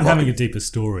 I don't mind having a deeper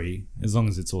story as long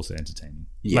as it's also entertaining.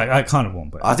 Yeah. I kind of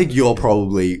want both. I think you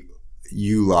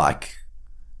like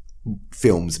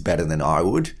films better than I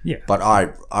would. Yeah. But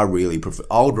I really prefer...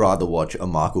 I would rather watch a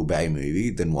Michael Bay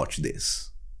movie than watch this.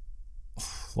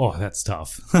 Oh, that's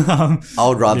tough. I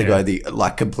would rather go the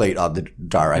complete other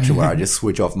direction where I just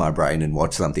switch off my brain and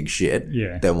watch something shit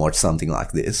than watch something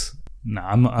like this. No,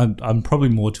 I'm probably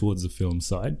more towards the film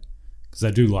side, because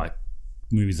I do like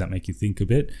movies that make you think a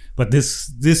bit. But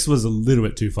this was a little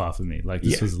bit too far for me.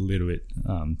 This was a little bit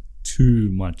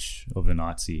too much of an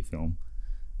artsy film,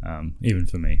 even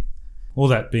for me. All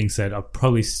that being said, I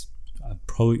probably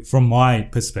from my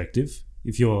perspective,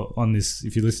 if you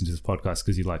listen to this podcast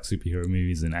because you like superhero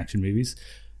movies and action movies,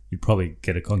 you'd probably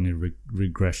get a cognitive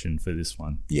regression for this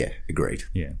one. Yeah, agreed.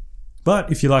 Yeah.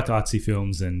 But if you like artsy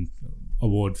films and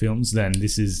award films, then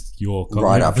this is your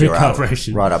right up your alley.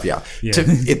 Right up, yeah.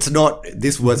 It's not...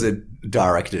 This wasn't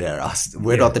directed at us.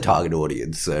 We're not the target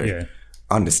audience, so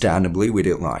understandably, we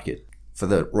didn't like it. For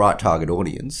the right target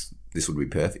audience, this would be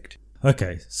perfect.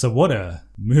 Okay, so what a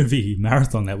movie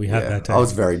marathon that we had that day. I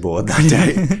was very bored that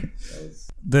day.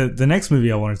 The next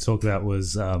movie I wanted to talk about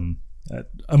was a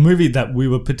movie that we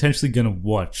were potentially going to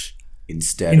watch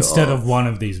instead of one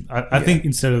of these. I think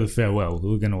instead of The Farewell,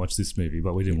 we were going to watch this movie,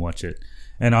 but we didn't watch it.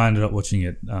 And I ended up watching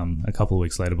it a couple of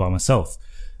weeks later by myself.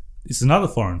 It's another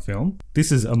foreign film.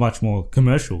 This is a much more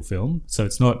commercial film, so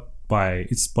it's by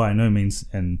no means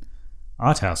an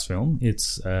art house film.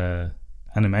 It's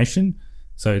animation.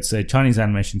 So it's a Chinese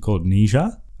animation called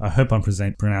Nizha. I hope I'm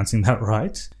pronouncing that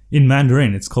right. In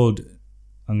Mandarin, it's called,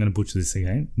 I'm going to butcher this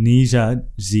again, Nizha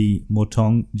Zi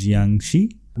Motong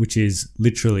Jiangxi, which is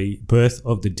literally Birth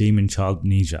of the Demon Child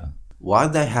Nizha.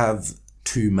 Why'd they have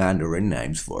two Mandarin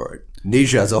names for it?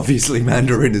 Nizha's obviously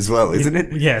Mandarin as well, isn't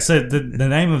it? Yeah, so the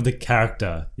name of the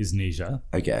character is Nizha.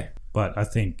 Okay. But I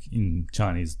think in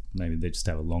Chinese, maybe they just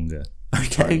have a longer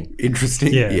title.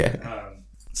 Interesting. Yeah.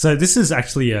 So this is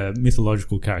actually a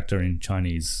mythological character in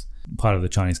Chinese, part of the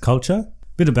Chinese culture.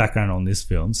 Bit of background on this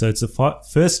film. So it's the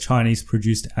first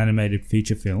Chinese-produced animated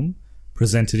feature film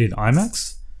presented in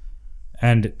IMAX.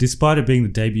 And despite it being the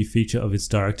debut feature of its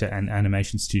director and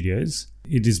animation studios,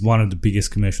 it is one of the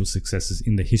biggest commercial successes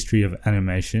in the history of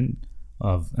animation,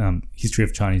 history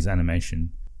of Chinese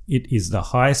animation. It is the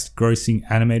highest grossing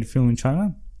animated film in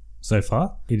China so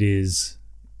far. It is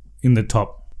in the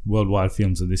top worldwide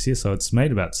films of this year, so it's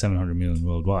made about 700 million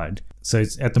worldwide. So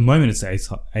at the moment, it's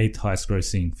the eighth highest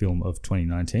grossing film of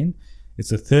 2019. It's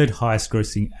the third highest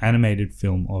grossing animated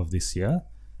film of this year,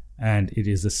 and it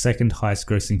is the second highest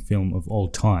grossing film of all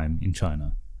time in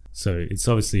China. So it's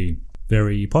obviously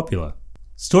very popular.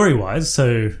 Story-wise,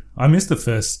 so I missed the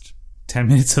first 10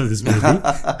 minutes of this movie.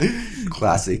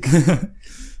 Classic.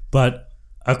 But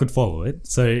I could follow it.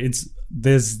 So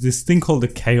there's this thing called the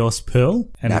Chaos Pearl.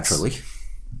 And Naturally.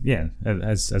 Yeah,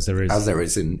 as there is. As there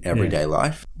is in everyday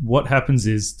life. What happens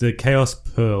is the Chaos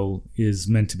Pearl is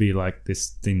meant to be like this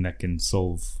thing that can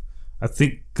solve... I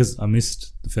think, because I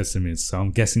missed the first 10 minutes, so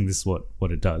I'm guessing this is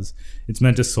what it does. It's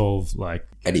meant to solve, like...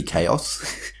 Any chaos?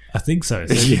 I think so.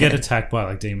 So if you get attacked by,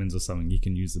 like, demons or something, you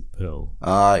can use the pearl.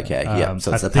 Oh, okay. Yeah,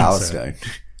 so it's a power stone.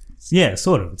 Yeah,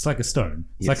 sort of. It's like a stone.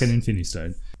 It's like an infinity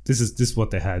stone. This is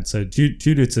what they had. So due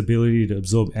to its ability to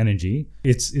absorb energy,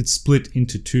 it's split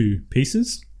into two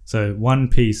pieces. So one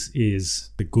piece is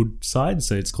the good side,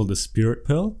 so it's called the Spirit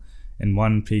Pearl, and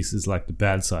one piece is like the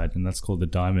bad side, and that's called the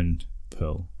Diamond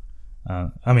Pearl.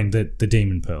 The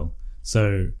Demon Pearl.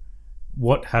 So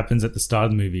what happens at the start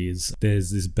of the movie is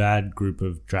there's this bad group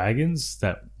of dragons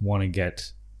that want to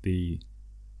get the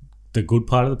good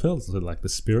part of the pearl, so like the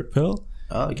Spirit Pearl.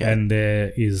 Oh, okay. And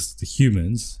there is the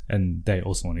humans, and they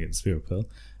also want to get the Spirit Pearl.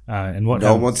 And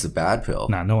no one wants the bad pearl.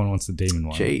 Nah, no one wants the demon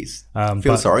one. Jeez.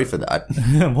 Feel sorry for that.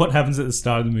 What happens at the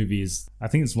start of the movie is, I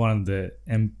think it's one of the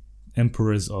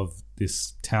emperors of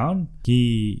this town.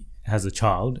 He has a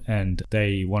child, and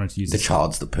they wanted to use... The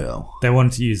child's the pearl. They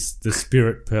wanted to use the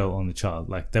Spirit Pearl on the child.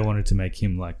 Like, they wanted to make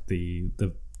him like the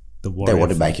warrior. They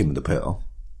want to make him the pearl.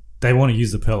 They want to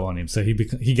use the pearl on him, so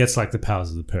he gets like the powers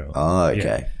of the pearl. Oh, okay.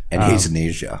 Yeah. And he's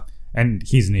Nisha. And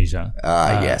he's Nisha.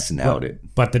 Yes, nailed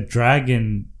it. But the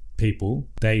dragon people,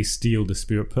 they steal the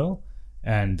Spirit Pearl,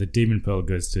 and the Demon Pearl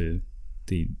goes to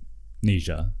the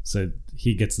Nisha. So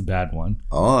he gets the bad one.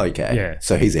 Oh, okay. Yeah.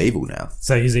 So he's evil now.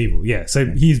 So he's evil, yeah. So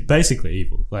he's basically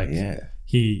evil. Like, yeah.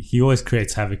 He always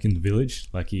creates havoc in the village.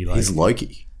 Like he's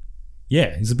Loki.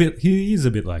 Yeah, he is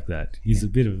a bit like that.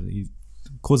 He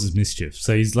causes mischief.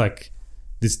 So he's like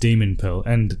this Demon Pearl,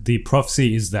 and the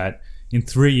prophecy is that in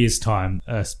 3 years' time,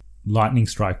 a lightning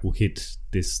strike will hit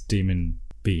this demon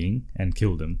being and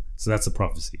kill them. So that's a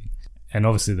prophecy. And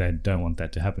obviously they don't want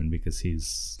that to happen because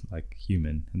he's like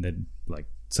human, and then like,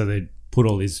 so they put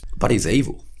all his... But he's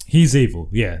evil. He's evil,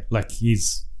 yeah. Like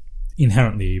he's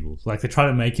inherently evil. Like they try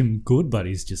to make him good, but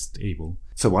he's just evil.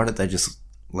 So why don't they just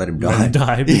let him die? Let him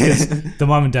die because the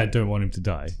mum and dad don't want him to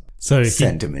die. So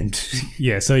sentiment.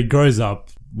 Yeah, so he grows up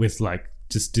with like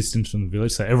just distance from the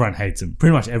village, so everyone hates him.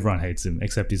 Pretty much everyone hates him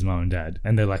except his mum and dad,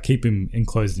 and they like keep him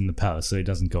enclosed in the palace so he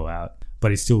doesn't go out,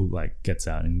 but he still like gets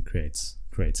out and creates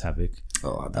havoc.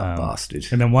 Oh, that bastard.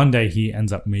 And then one day he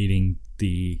ends up meeting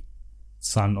the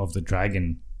son of the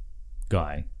dragon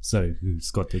guy, so who's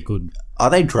got the good... Are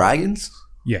they dragons?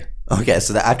 Yeah. Okay,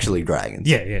 so they're actually dragons.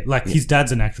 Yeah. Like his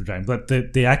dad's an actual dragon, but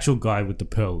the actual guy with the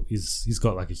pearl he's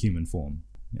got like a human form.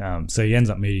 So he ends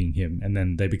up meeting him, and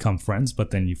then they become friends,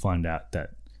 but then you find out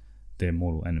that they're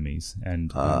mortal enemies.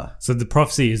 And so the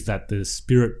prophecy is that the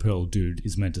Spirit Pearl dude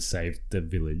is meant to save the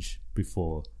village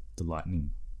before the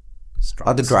lightning strikes.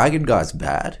 Are the dragon guys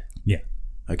bad? Yeah.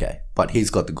 Okay, but he's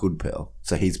got the good pearl,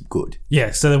 so he's good.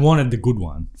 Yeah, so they wanted the good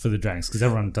one for the dragons because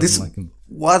everyone doesn't like him.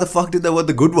 Why the fuck did they want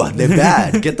the good one? They're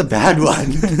bad. Get the bad one.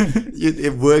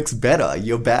 It works better.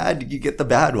 You're bad, you get the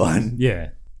bad one. Yeah.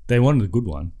 They wanted a good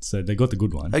one, so they got the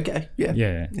good one. Okay, yeah.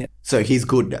 Yeah. So he's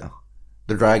good now.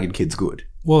 The dragon kid's good.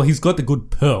 Well, he's got the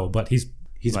good pearl, but he's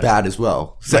like, bad as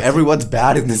well. So like, everyone's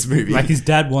bad in this movie. Like his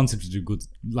dad wants him to do good,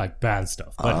 like bad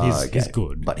stuff, but he's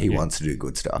good. But he wants to do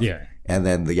good stuff. Yeah. And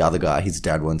then the other guy, his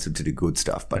dad wants him to do good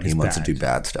stuff, but he wants to do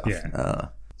bad stuff. Yeah.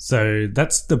 So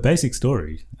that's the basic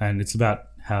story, and it's about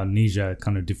how Nisha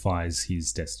kind of defies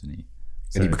his destiny.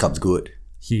 So and he becomes good.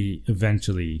 He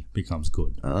eventually becomes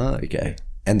good. Oh, okay.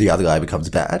 And the other guy becomes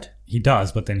bad? He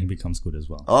does, but then he becomes good as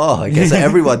well. Oh, okay. So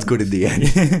everyone's good in the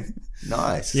end.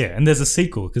 Nice. Yeah, and there's a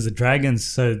sequel because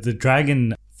the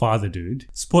dragon father dude,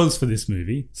 spoilers for this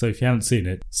movie, so if you haven't seen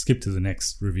it, skip to the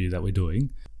next review that we're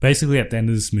doing. Basically, at the end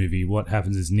of this movie, what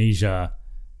happens is Nisha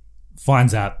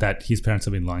finds out that his parents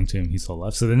have been lying to him his whole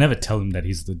life, so they never tell him that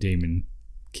he's the demon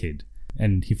kid.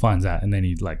 And he finds out, and then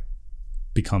he like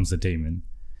becomes a demon.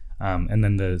 And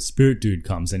then the spirit dude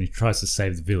comes and he tries to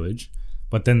save the village.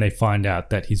 But then they find out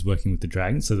that he's working with the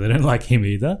dragon, so they don't like him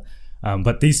either.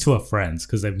 But these two are friends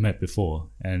because they've met before,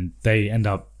 and they end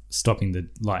up stopping the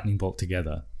lightning bolt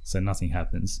together, so nothing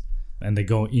happens. And they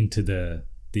go into the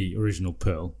original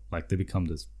pearl, like they become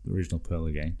the original pearl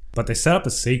again. But they set up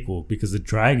a sequel because the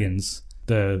dragons,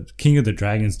 the king of the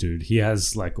dragons dude, he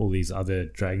has like all these other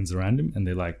dragons around him, and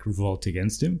they like revolt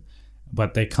against him.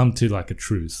 But they come to like a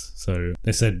truce. So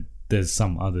they said there's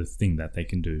some other thing that they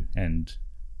can do, and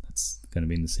that's going to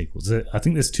be in the sequel. So I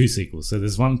think there's 2 sequels. So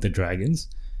there's one with the dragons,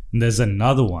 and there's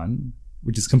another one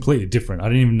which is completely different. I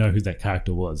didn't even know who that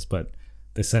character was, but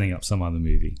they're setting up some other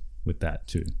movie with that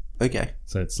too. Okay.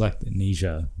 So it's like the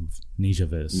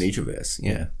Nisha-verse. Nisha-verse,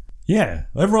 yeah. Yeah,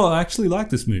 overall, I actually like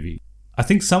this movie. I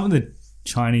think some of the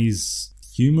Chinese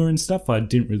humor and stuff I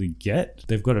didn't really get.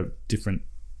 They've got a different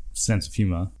sense of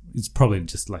humor. It's probably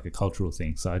just like a cultural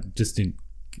thing, so I just didn't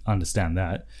understand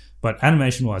that. But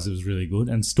animation-wise, it was really good,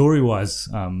 and story-wise,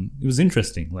 it was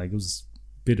interesting. Like, it was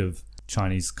a bit of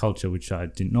Chinese culture which I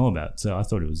didn't know about, so I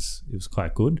thought it was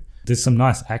quite good. There's some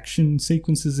nice action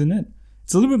sequences in it.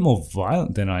 It's a little bit more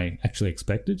violent than I actually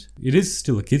expected. It is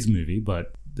still a kids' movie,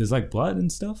 but there's like blood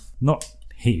and stuff. Not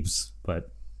heaps,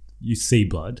 but you see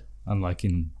blood, unlike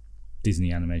in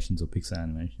Disney animations or Pixar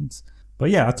animations. But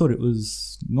yeah, I thought it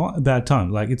was not a bad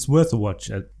time. Like, it's worth a watch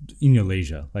in your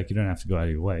leisure. Like, you don't have to go out of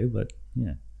your way, but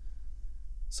yeah.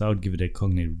 So I would give it a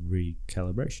cognitive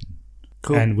recalibration.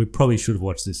 Cool. And we probably should have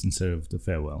watched this instead of The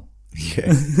Farewell.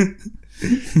 Yeah.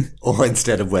 Or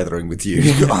instead of Weathering with You,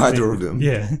 either of them.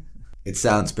 Yeah. It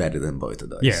sounds better than both of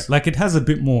those. Yeah, like it has a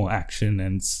bit more action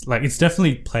and it's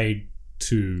definitely played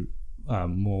to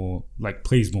more, like,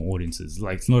 please more audiences.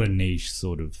 Like, it's not a niche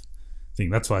sort of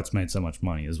thing. That's why it's made so much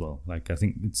money as well. Like, I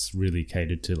think it's really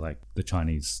catered to like the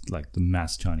Chinese, like the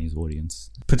mass Chinese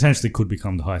audience. Potentially could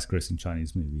become the highest grossing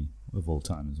Chinese movie of all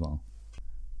time as well.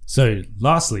 So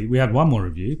lastly, we had one more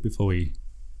review before we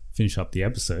finish up the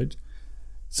episode.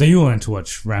 So you wanted to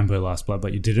watch Rambo Last Blood,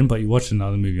 but you didn't, but you watched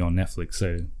another movie on Netflix,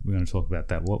 so we're going to talk about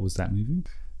that. What was that movie?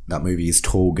 That movie is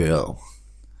Tall Girl.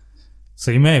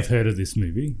 So you may have heard of this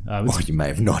movie. You may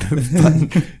have not have,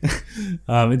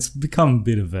 but... it's become a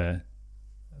bit of a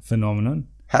phenomenon.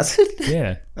 Has it?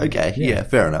 Yeah. Okay, yeah,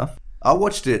 fair enough. I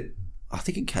watched it, I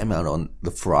think it came out on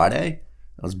the Friday.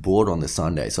 I was bored on the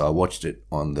Sunday, so I watched it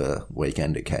on the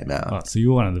weekend it came out. Oh, so you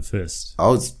were one of the first. I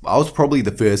was probably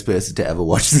the first person to ever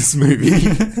watch this movie.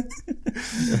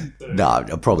 No,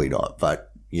 probably not.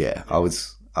 But yeah, I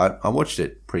watched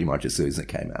it pretty much as soon as it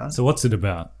came out. So what's it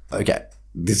about? Okay,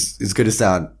 this is going to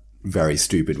sound very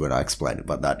stupid when I explain it,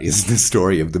 but that is the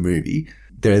story of the movie.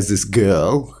 There's this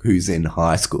girl who's in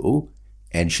high school,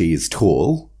 and she is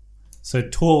tall. So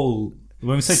tall,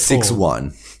 when we say tall...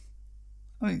 6'1".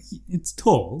 I mean, it's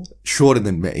tall. Shorter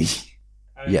than me.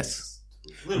 Yes.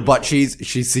 But she's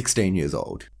 16 years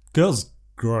old. Girls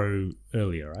grow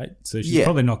earlier, right? So she's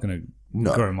probably not going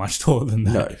to grow much taller than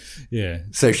that. No. Yeah.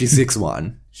 So she's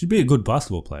 6'1". She'd be a good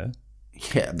basketball player.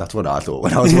 Yeah, that's what I thought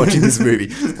when I was watching this movie.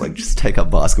 Like, just take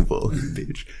up basketball,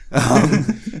 bitch.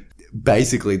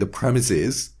 Basically, the premise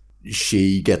is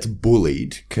she gets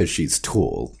bullied because she's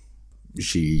tall.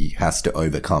 She has to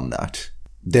overcome that.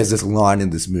 There's this line in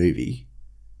this movie.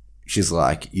 She's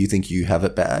like, you think you have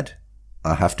it bad?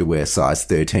 I have to wear size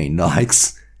 13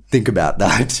 Nikes. Think about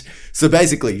that. So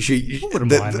basically, she... I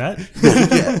wouldn't mind that.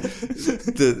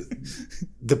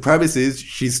 The premise is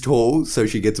she's tall, so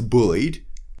she gets bullied.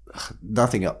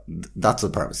 Nothing else. That's the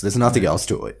premise. There's nothing else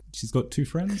to it. She's got two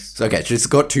friends? So, okay, she's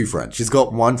got two friends. She's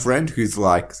got one friend who's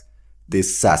like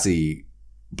this sassy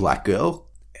black girl,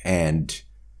 and...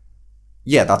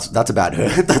 yeah, that's about her.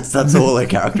 That's all her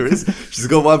character is. She's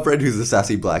got one friend who's a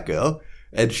sassy black girl,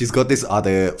 and she's got this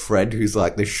other friend who's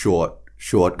like this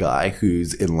short guy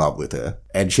who's in love with her,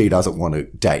 and she doesn't want to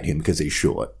date him because he's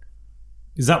short.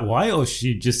 Is that why, or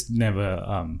she just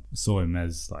never saw him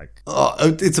as like... Oh,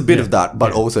 it's a bit of that,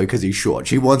 but also because he's short.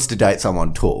 She wants to date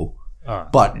someone tall,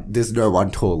 but there's no one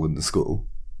tall in the school.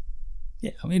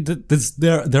 Yeah, I mean,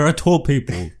 there are tall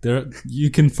people.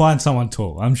 You can find someone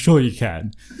tall. I'm sure you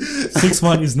can.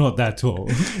 6'1" is not that tall.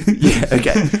 Yeah,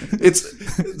 okay.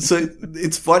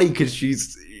 It's funny because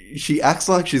she acts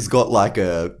like she's got like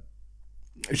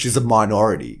she's a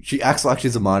minority. She acts like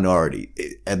she's a minority,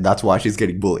 and that's why she's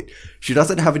getting bullied. She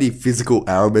doesn't have any physical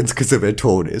ailments because of her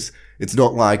tallness. It's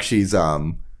not like she's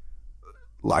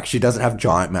like she doesn't have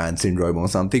giant man syndrome or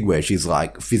something where she's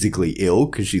like physically ill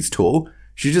because she's tall.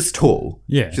 She's just tall.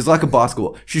 Yeah. She's like a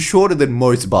basketball. She's shorter than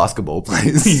most basketball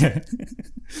players. Yeah.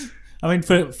 I mean,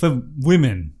 for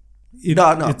women.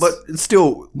 But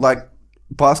still, like,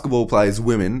 basketball players,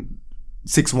 women,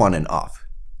 6'1" and up.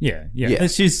 Yeah.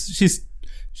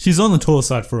 She's on the tall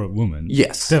side for a woman.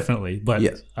 Yes. Definitely. But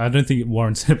yes. I don't think it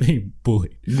warrants her being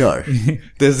bullied. No.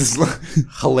 There's this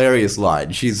hilarious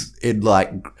line. She's in,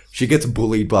 like, she gets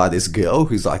bullied by this girl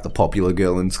who's, like, the popular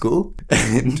girl in school.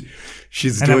 And...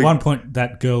 at one point,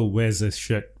 that girl wears a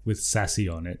shirt with sassy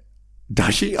on it.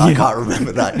 Does she? I can't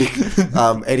remember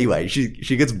that. Anyway,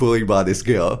 she gets bullied by this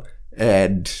girl,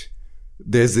 and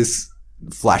there's this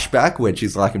flashback when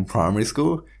she's like in primary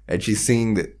school, and she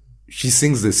sings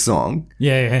this song.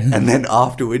 Yeah. And then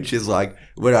afterwards, she's like,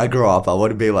 when I grow up, I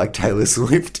want to be like Taylor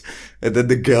Swift. And then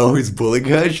the girl who's bullying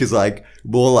her, she's like,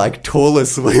 more like Taller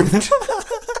Swift.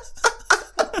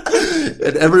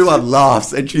 And everyone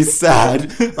laughs and she's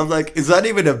sad. I'm like, is that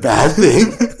even a bad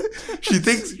thing?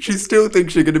 She still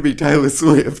thinks she's going to be Taylor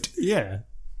Swift. Yeah.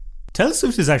 Taylor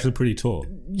Swift is actually pretty tall.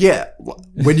 Yeah.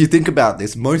 When you think about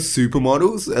this, most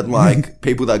supermodels and like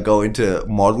people that go into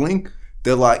modeling,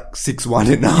 they're like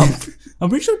 6'1" and up. I'm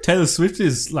pretty sure Taylor Swift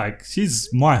is like, she's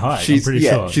my height. I'm pretty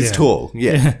sure. She's tall.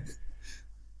 Yeah.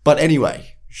 But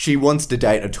anyway, she wants to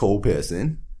date a tall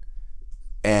person.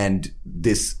 And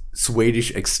this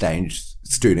Swedish exchange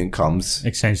student comes.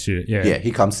 Exchange student, yeah. Yeah,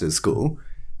 he comes to the school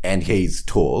and he's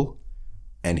tall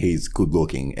and he's good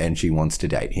looking and she wants to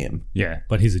date him. Yeah,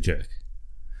 but he's a jerk.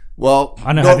 Well,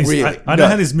 I know not how these, really. I know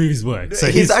how these movies work. So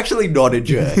he's actually not a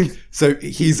jerk. So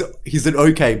he's an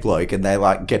okay bloke and they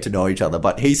like get to know each other,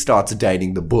 but he starts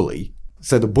dating the bully.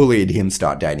 So the bully and him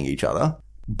start dating each other.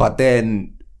 But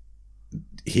then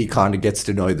he kind of gets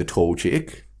to know the tall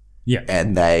chick. Yeah.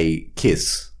 And they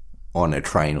kiss on a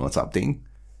train or something.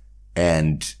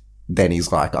 And then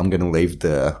he's like, I'm going to leave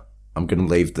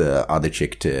the other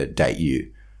chick to date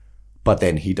you. But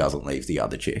then he doesn't leave the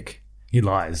other chick. He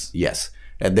lies. Yes.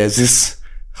 And there's this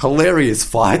hilarious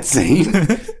fight scene,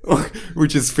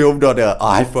 which is filmed on an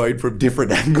iPhone from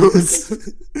different angles.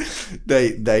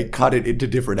 They cut it into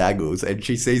different angles and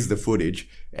she sees the footage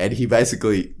and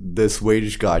the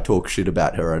Swedish guy talks shit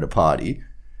about her at a party.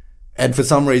 And for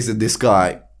some reason, this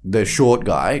guy, the short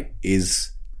guy,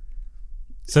 is...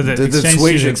 So the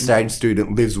Swedish exchange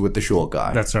student lives with the short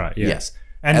guy. That's right, yeah. Yes.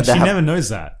 And she never knows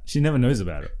that. She never knows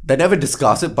about it. They never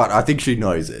discuss it, but I think she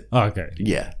knows it. Oh, okay.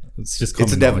 Yeah. It's just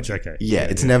common knowledge, okay. Yeah,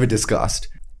 it's never discussed.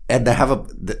 And they have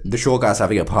the short guy's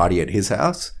having a party at his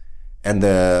house, and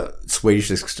the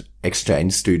Swedish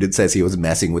exchange student says he was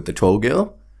messing with the tall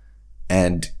girl,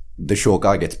 and the short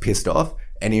guy gets pissed off,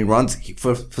 and he runs,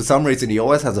 for some reason, he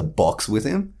always has a box with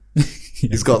him.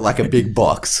 He's got like a big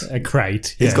box. A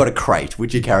crate. He's got a crate,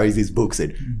 which he carries his books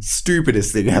in.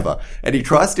 Stupidest thing ever. And he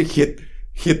tries to hit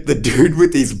the dude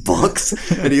with his box,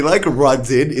 and he like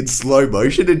runs in slow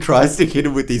motion and tries to hit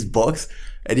him with his box,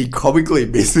 and he comically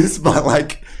misses by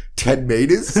like 10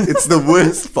 meters. It's the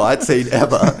worst fight scene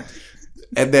ever.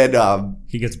 And then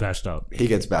he gets bashed up.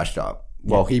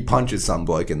 Well, he punches some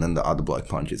bloke and then the other bloke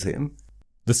punches him.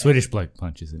 The Swedish bloke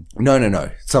punches him.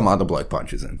 No. Some other bloke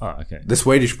punches him. Oh, okay. The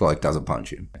Swedish bloke doesn't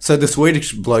punch him. So the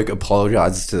Swedish bloke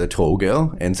apologizes to the tall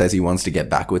girl and says he wants to get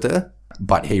back with her,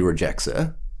 but he rejects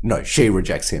her. No, she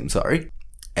rejects him, sorry.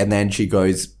 And then she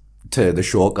goes to the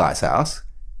short guy's house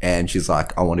and she's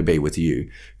like, I want to be with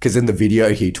you. Because in the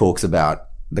video, he talks about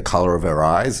the color of her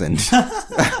eyes, and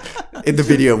in the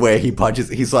video where he punches,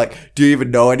 he's like, do you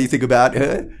even know anything about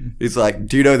her? He's like,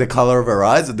 do you know the color of her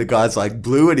eyes? And the guy's like,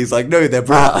 blue, and he's like, no, they're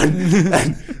brown.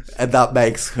 and that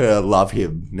makes her love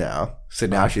him now. So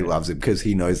now she loves him because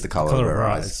he knows the color of her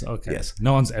eyes. Okay. Yes.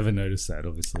 No one's ever noticed that,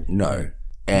 obviously. No.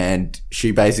 And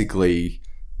she basically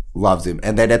loves him.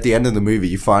 And then at the end of the movie,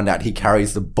 you find out he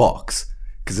carries the box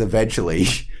because eventually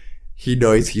he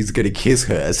knows he's going to kiss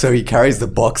her. So he carries the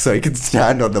box so he can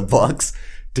stand on the box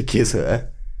to kiss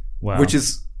her. Wow. Which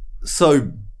is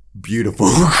so beautiful.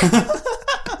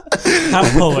 How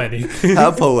poetic.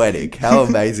 How poetic. How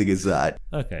amazing is that?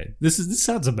 Okay. This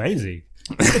sounds amazing.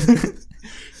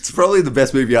 It's probably the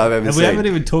best movie I've ever seen. And we haven't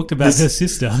even talked about her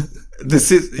sister.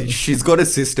 She's got a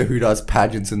sister who does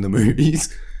pageants in the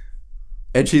movies.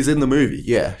 And she's in the movie,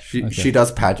 yeah. She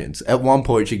does pageants. At one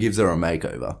point, she gives her a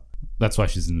makeover. That's why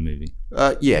she's in the movie.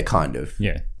 Yeah, kind of.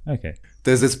 Yeah, okay.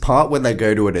 There's this part when they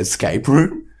go to an escape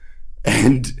room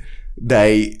and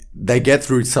they get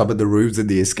through some of the rooms in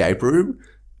the escape room,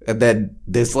 and then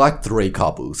there's like 3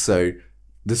 couples. So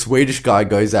the Swedish guy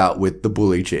goes out with the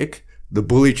bully chick. The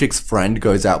bully chick's friend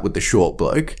goes out with the short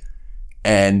bloke.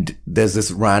 And there's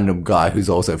this random guy who's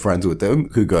also friends with them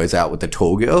who goes out with the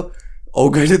tall girl. All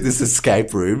go to this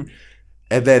escape room,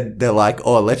 and then they're like,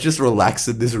 oh, let's just relax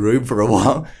in this room for a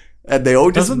while. And they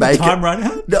all just Doesn't make the time run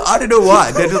out? No, I don't know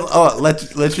why. They're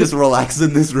just, let's just relax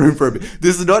in this room for a bit.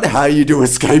 This is not how you do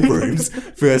escape rooms,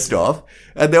 first off.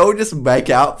 And they all just make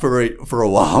out for a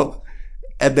while.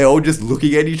 And they're all just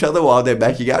looking at each other while they're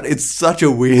making out. It's such a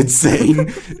weird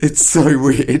scene. It's so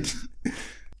weird.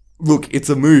 Look, it's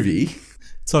a movie.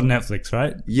 It's on Netflix,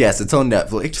 right? Yes, it's on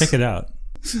Netflix. Check it out.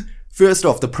 First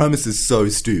off, the premise is so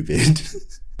stupid.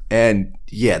 And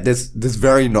yeah, there's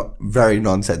very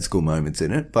nonsensical moments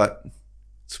in it, but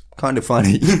it's kind of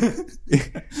funny.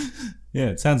 Yeah,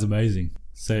 it sounds amazing.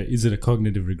 So is it a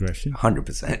cognitive regression?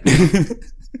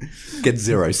 100%. Get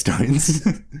 0 stones.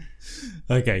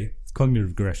 Okay, cognitive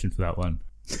regression for that one.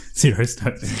 0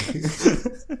 stones.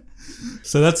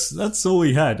 So that's all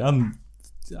we had.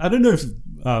 I don't know if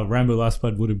Rambo Last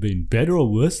Blood would have been better or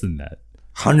worse than that.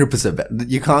 100% better.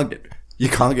 You You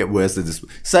can't get worse than this.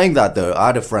 Saying that though, I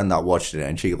had a friend that watched it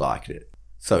and she liked it.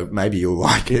 So maybe you'll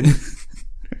like it.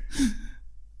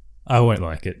 I won't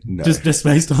like it. No. Just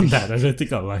based on that, I don't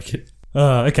think I'll like it.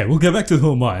 Okay, we'll go back to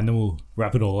Who Am I and then we'll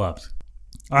wrap it all up.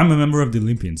 I'm a member of the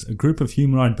Olympians, a group of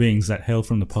humanoid beings that hail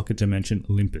from the pocket dimension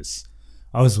Olympus.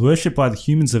 I was worshipped by the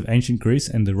humans of ancient Greece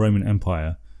and the Roman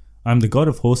Empire. I am the god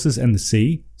of horses and the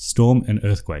sea, storm and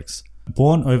earthquakes.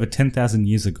 Born over 10,000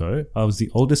 years ago, I was the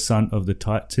oldest son of the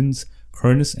Titans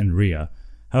Cronus and Rhea.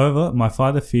 However, my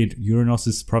father feared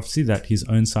Uranus' prophecy that his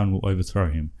own son will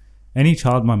overthrow him. Any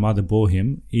child my mother bore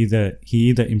him, he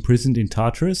either imprisoned in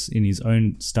Tartarus in his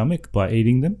own stomach by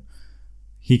eating them.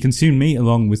 He consumed me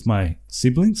along with my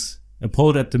siblings.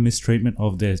 Appalled at the mistreatment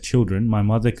of their children, my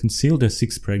mother concealed her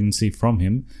sixth pregnancy from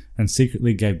him and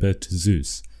secretly gave birth to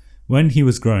Zeus. When he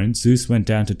was grown, Zeus went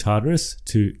down to Tartarus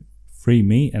to free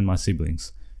me and my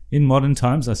siblings. In modern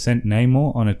times, I sent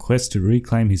Namor on a quest to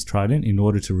reclaim his trident in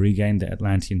order to regain the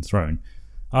Atlantean throne.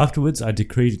 Afterwards, I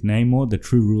decreed Namor the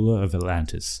true ruler of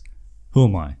Atlantis. Who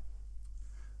am I?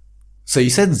 So you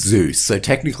said Zeus, so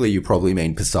technically you probably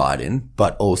mean Poseidon,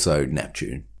 but also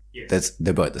Neptune. Yes.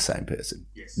 They're both the same person.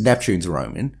 Yes. Neptune's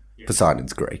Roman,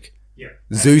 Poseidon's Greek. Yeah.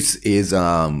 Zeus is,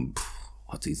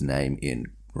 what's his name in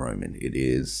Roman? It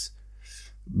is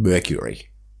Mercury.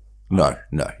 No,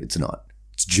 it's not.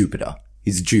 It's Jupiter.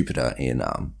 He's Jupiter in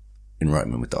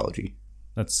Roman mythology.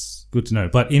 That's good to know.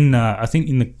 But in I think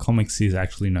in the comics he's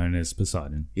actually known as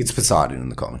Poseidon. It's Poseidon in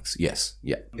the comics, yes.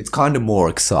 Yeah. It's kind of more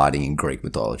exciting in Greek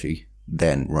mythology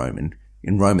than Roman.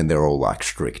 In Roman they're all like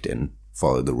strict and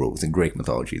follow the rules. In Greek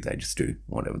mythology they just do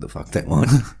whatever the fuck they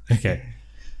want. Okay.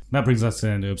 That brings us to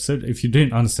the end of the episode. If you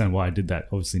didn't understand why I did that,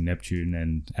 obviously Neptune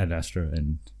and Ad Astra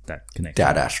and that connection.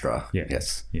 Dad Astra. Yeah.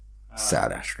 Yes. Yeah.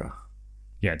 Sad Astra.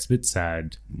 Yeah, it's a bit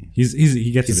sad. He gets his a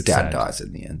bit sad. His dad dies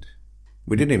in the end.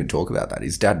 We didn't even talk about that.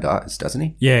 His dad dies, doesn't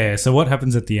he? Yeah, so what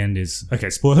happens at the end is... Okay,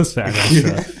 spoilers for Ad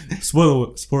Astra.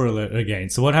 Spoiler alert again.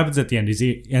 So what happens at the end is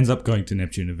he ends up going to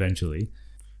Neptune eventually.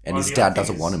 And his dad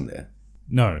doesn't want him there.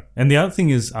 No. And the other thing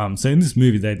is, so in this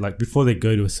movie, they like before they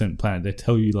go to a certain planet, they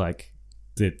tell you like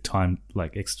the time,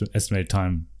 like estimated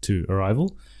time to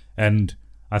arrival. And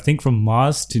I think from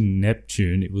Mars to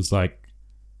Neptune, it was like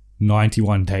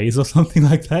 91 days or something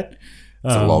like that.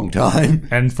 It's a long time.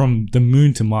 And from the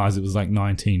moon to Mars, it was like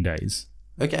 19 days.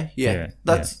 Okay, yeah.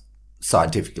 That's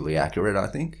scientifically accurate, I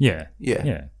think. Yeah.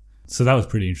 So that was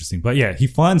pretty interesting. But yeah, he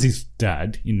finds his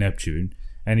dad in Neptune,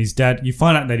 and his dad, you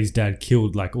find out that his dad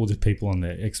killed like all the people on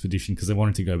the expedition because they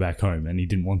wanted to go back home and he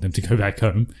didn't want them to go back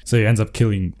home. So he ends up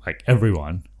killing like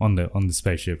everyone on the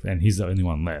spaceship, and he's the only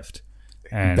one left.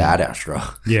 And bad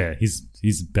Astra. Yeah, he's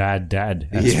bad dad.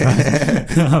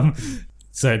 Right.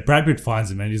 So Brad Pitt finds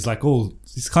him and he's like,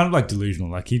 he's kind of like delusional.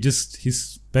 Like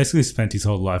he's basically spent his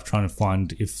whole life trying to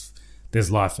find if there's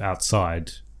life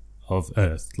outside of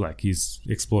Earth. Like he's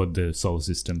explored the solar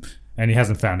system and he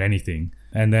hasn't found anything.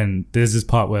 And then there's this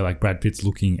part where like Brad Pitt's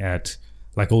looking at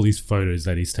like all these photos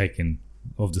that he's taken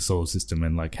of the solar system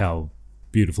and like how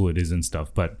beautiful it is and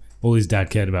stuff. But all his dad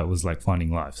cared about was like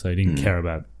finding life. So he didn't care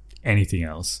about anything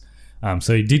else.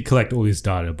 So he did collect all his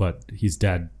data, but his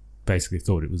dad basically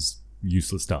thought it was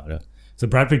useless data. So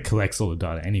Brad Pitt collects all the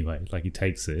data anyway. Like he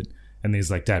takes it and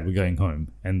he's like, Dad, we're going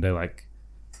home. And they're like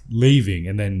leaving.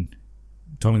 And then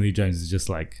Tommy Lee Jones is just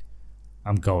like,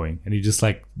 I'm going. And he just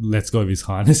like lets go of his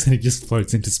harness and he just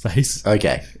floats into space.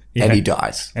 Okay. Yeah. And he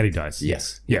dies.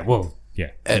 Yes. Yeah. Well, yeah.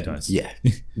 He dies. Yeah.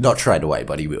 Not straight away,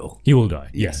 but he will. He will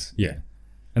die. Yes. Yeah.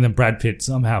 And then Brad Pitt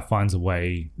somehow finds a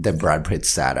way. Then Brad Pitt's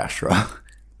sad Astra.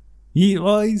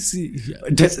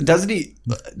 Doesn't he?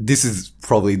 This is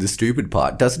probably the stupid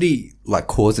part. Doesn't he like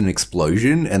cause an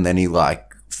explosion and then he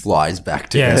like flies back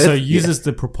to Earth? Yeah, so he uses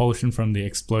the propulsion from the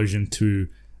explosion to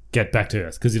get back to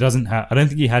Earth because he doesn't have. I don't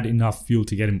think he had enough fuel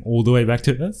to get him all the way back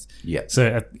to Earth. Yeah.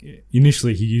 So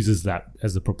initially he uses that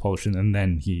as the propulsion and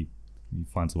then he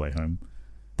finds a way home.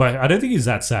 But I don't think he's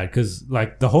that sad because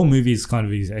like the whole movie is kind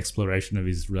of his exploration of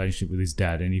his relationship with his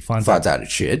dad, and he finds out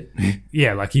it's shit.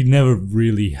 Yeah, like he never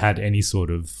really had any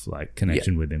sort of like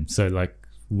connection with him. So like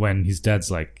when his dad's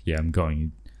like, "Yeah, I'm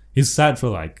going," he's sad for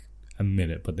like a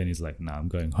minute, but then he's like, "Nah, I'm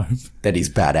going home." Then he's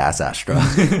badass Astra.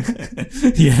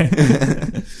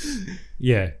 Yeah,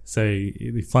 yeah. So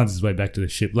he finds his way back to the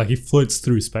ship. Like he floats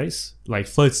through space, like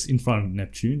floats in front of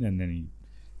Neptune, and then he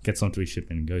gets onto his ship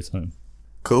and goes home.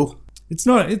 Cool. It's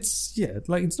not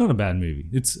a bad movie.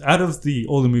 It's out of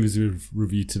all the movies we've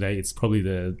reviewed today, it's probably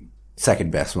the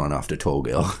second best one after Tall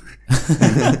Girl.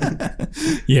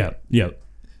 Yeah,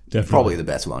 definitely. Probably the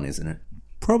best one, isn't it?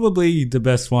 Probably the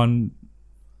best one.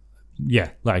 Yeah,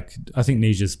 like I think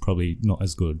Ninja's probably not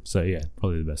as good. So yeah,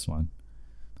 probably the best one.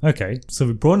 Okay, so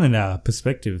we've broadened our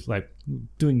perspective, like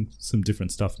doing some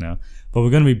different stuff now. But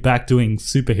we're going to be back doing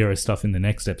superhero stuff in the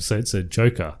next episode. So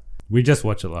Joker, we just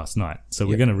watched it last night. So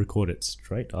we're going to record it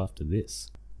straight after this.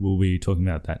 We'll be talking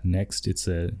about that next. It's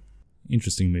a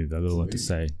interesting movie. I've got a lot to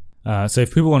say. So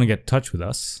if people want to get in touch with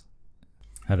us,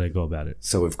 how do they go about it?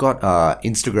 So we've got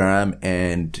Instagram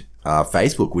and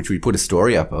Facebook, which we put a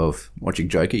story up of watching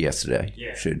Joker yesterday.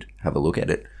 Yeah. Should have a look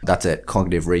at it. That's at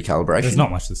Cognitive Recalibration. There's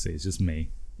not much to see. It's just me.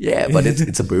 Yeah, but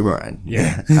it's a boomerang.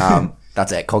 Yeah.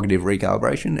 That's at Cognitive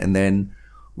Recalibration. And then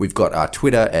we've got our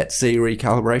Twitter at C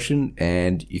Recalibration.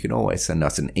 And you can always send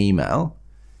us an email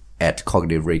at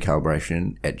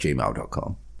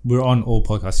cognitiverecalibration@gmail.com. We're on all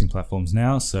podcasting platforms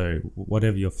now. So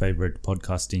whatever your favorite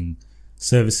podcasting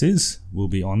service is, we'll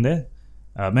be on there.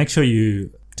 Make sure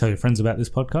you tell your friends about this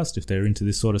podcast if they're into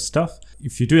this sort of stuff.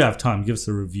 If you do have time, give us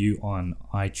a review on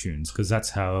iTunes, because that's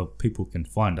how people can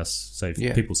find us. So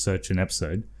if people search an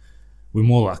episode, we're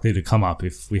more likely to come up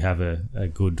if we have a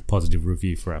good positive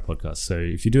review for our podcast. So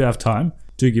if you do have time,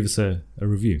 do give us a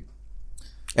review.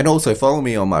 And also follow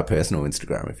me on my personal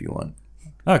Instagram if you want.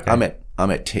 Okay.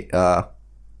 I'm at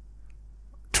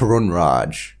Tarun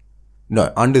Raj.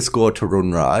 No,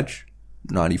 _Tarun Raj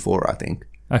 94, I think.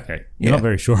 Okay. You're not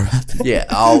very sure about that. Yeah,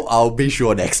 I'll be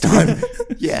sure next time.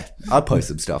 Yeah, I post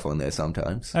some stuff on there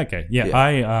sometimes. Okay. Yeah.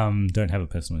 I don't have a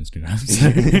personal Instagram. So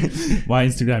my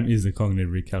Instagram is the Cognitive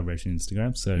Recalibration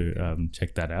Instagram. So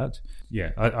check that out.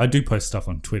 Yeah, I do post stuff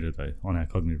on Twitter though, on our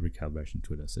Cognitive Recalibration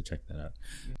Twitter. So check that out.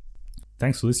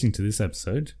 Thanks for listening to this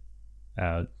episode.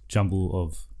 Our jumble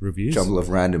of reviews. Jumble of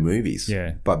random movies.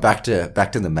 Yeah. But back to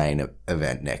the main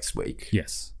event next week.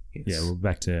 Yes. Yeah, we're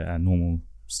back to our normal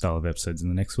style of episodes in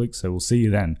the next week. So we'll see you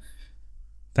then.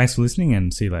 Thanks for listening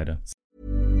and see you later.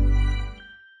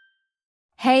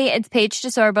 Hey, it's Paige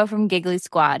DeSorbo from Giggly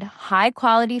Squad. High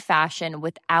quality fashion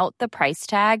without the price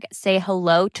tag. Say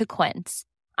hello to Quince.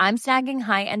 I'm snagging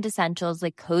high-end essentials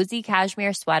like cozy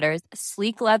cashmere sweaters,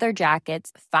 sleek leather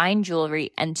jackets, fine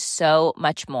jewelry, and so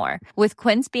much more. With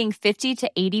Quince being 50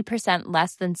 to 80%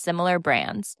 less than similar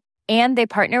brands. And they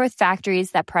partner with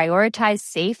factories that prioritize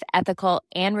safe, ethical,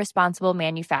 and responsible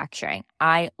manufacturing.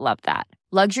 I love that.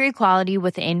 Luxury quality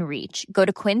within reach. Go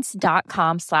to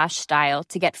quince.com/style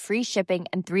to get free shipping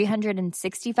and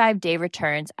 365-day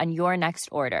returns on your next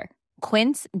order.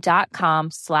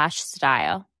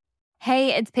 Quince.com/style.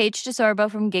 Hey, it's Paige DeSorbo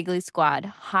from Giggly Squad.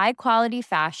 High quality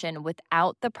fashion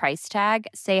without the price tag.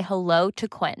 Say hello to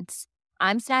Quince.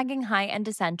 I'm snagging high-end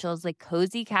essentials like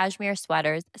cozy cashmere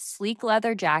sweaters, sleek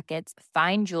leather jackets,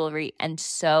 fine jewelry, and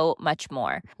so much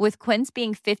more. With Quince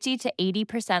being 50 to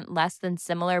 80% less than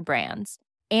similar brands.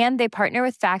 And they partner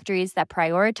with factories that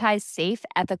prioritize safe,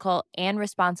 ethical, and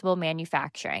responsible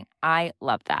manufacturing. I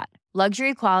love that.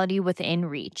 Luxury quality within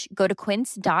reach. Go to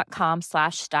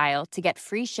quince.com/style to get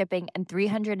free shipping and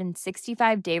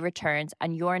 365-day returns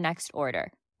on your next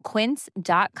order.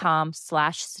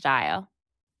 Quince.com/style.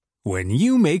 When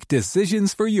you make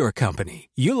decisions for your company,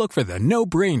 you look for the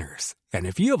no-brainers. And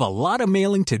if you have a lot of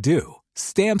mailing to do,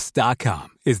 Stamps.com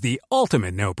is the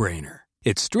ultimate no-brainer.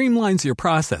 It streamlines your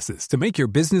processes to make your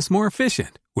business more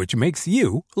efficient, which makes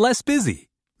you less busy.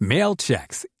 Mail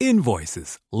checks,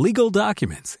 invoices, legal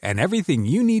documents, and everything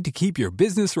you need to keep your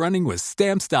business running with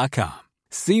Stamps.com.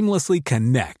 Seamlessly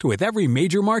connect with every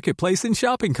major marketplace and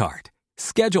shopping cart.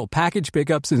 Schedule package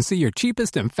pickups and see your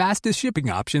cheapest and fastest shipping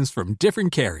options from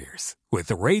different carriers. With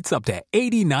rates up to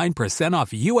 89% off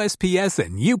USPS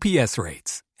and UPS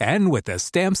rates. And with the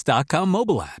Stamps.com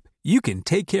mobile app, you can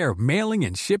take care of mailing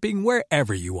and shipping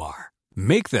wherever you are.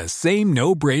 Make the same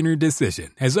no-brainer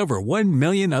decision as over 1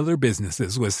 million other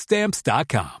businesses with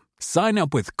Stamps.com. Sign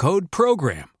up with code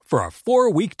PROGRAM for a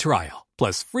 4-week trial,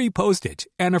 plus free postage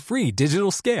and a free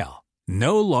digital scale.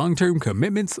 No long-term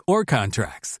commitments or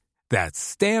contracts. That's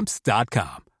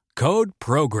Stamps.com. Code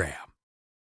PROGRAM.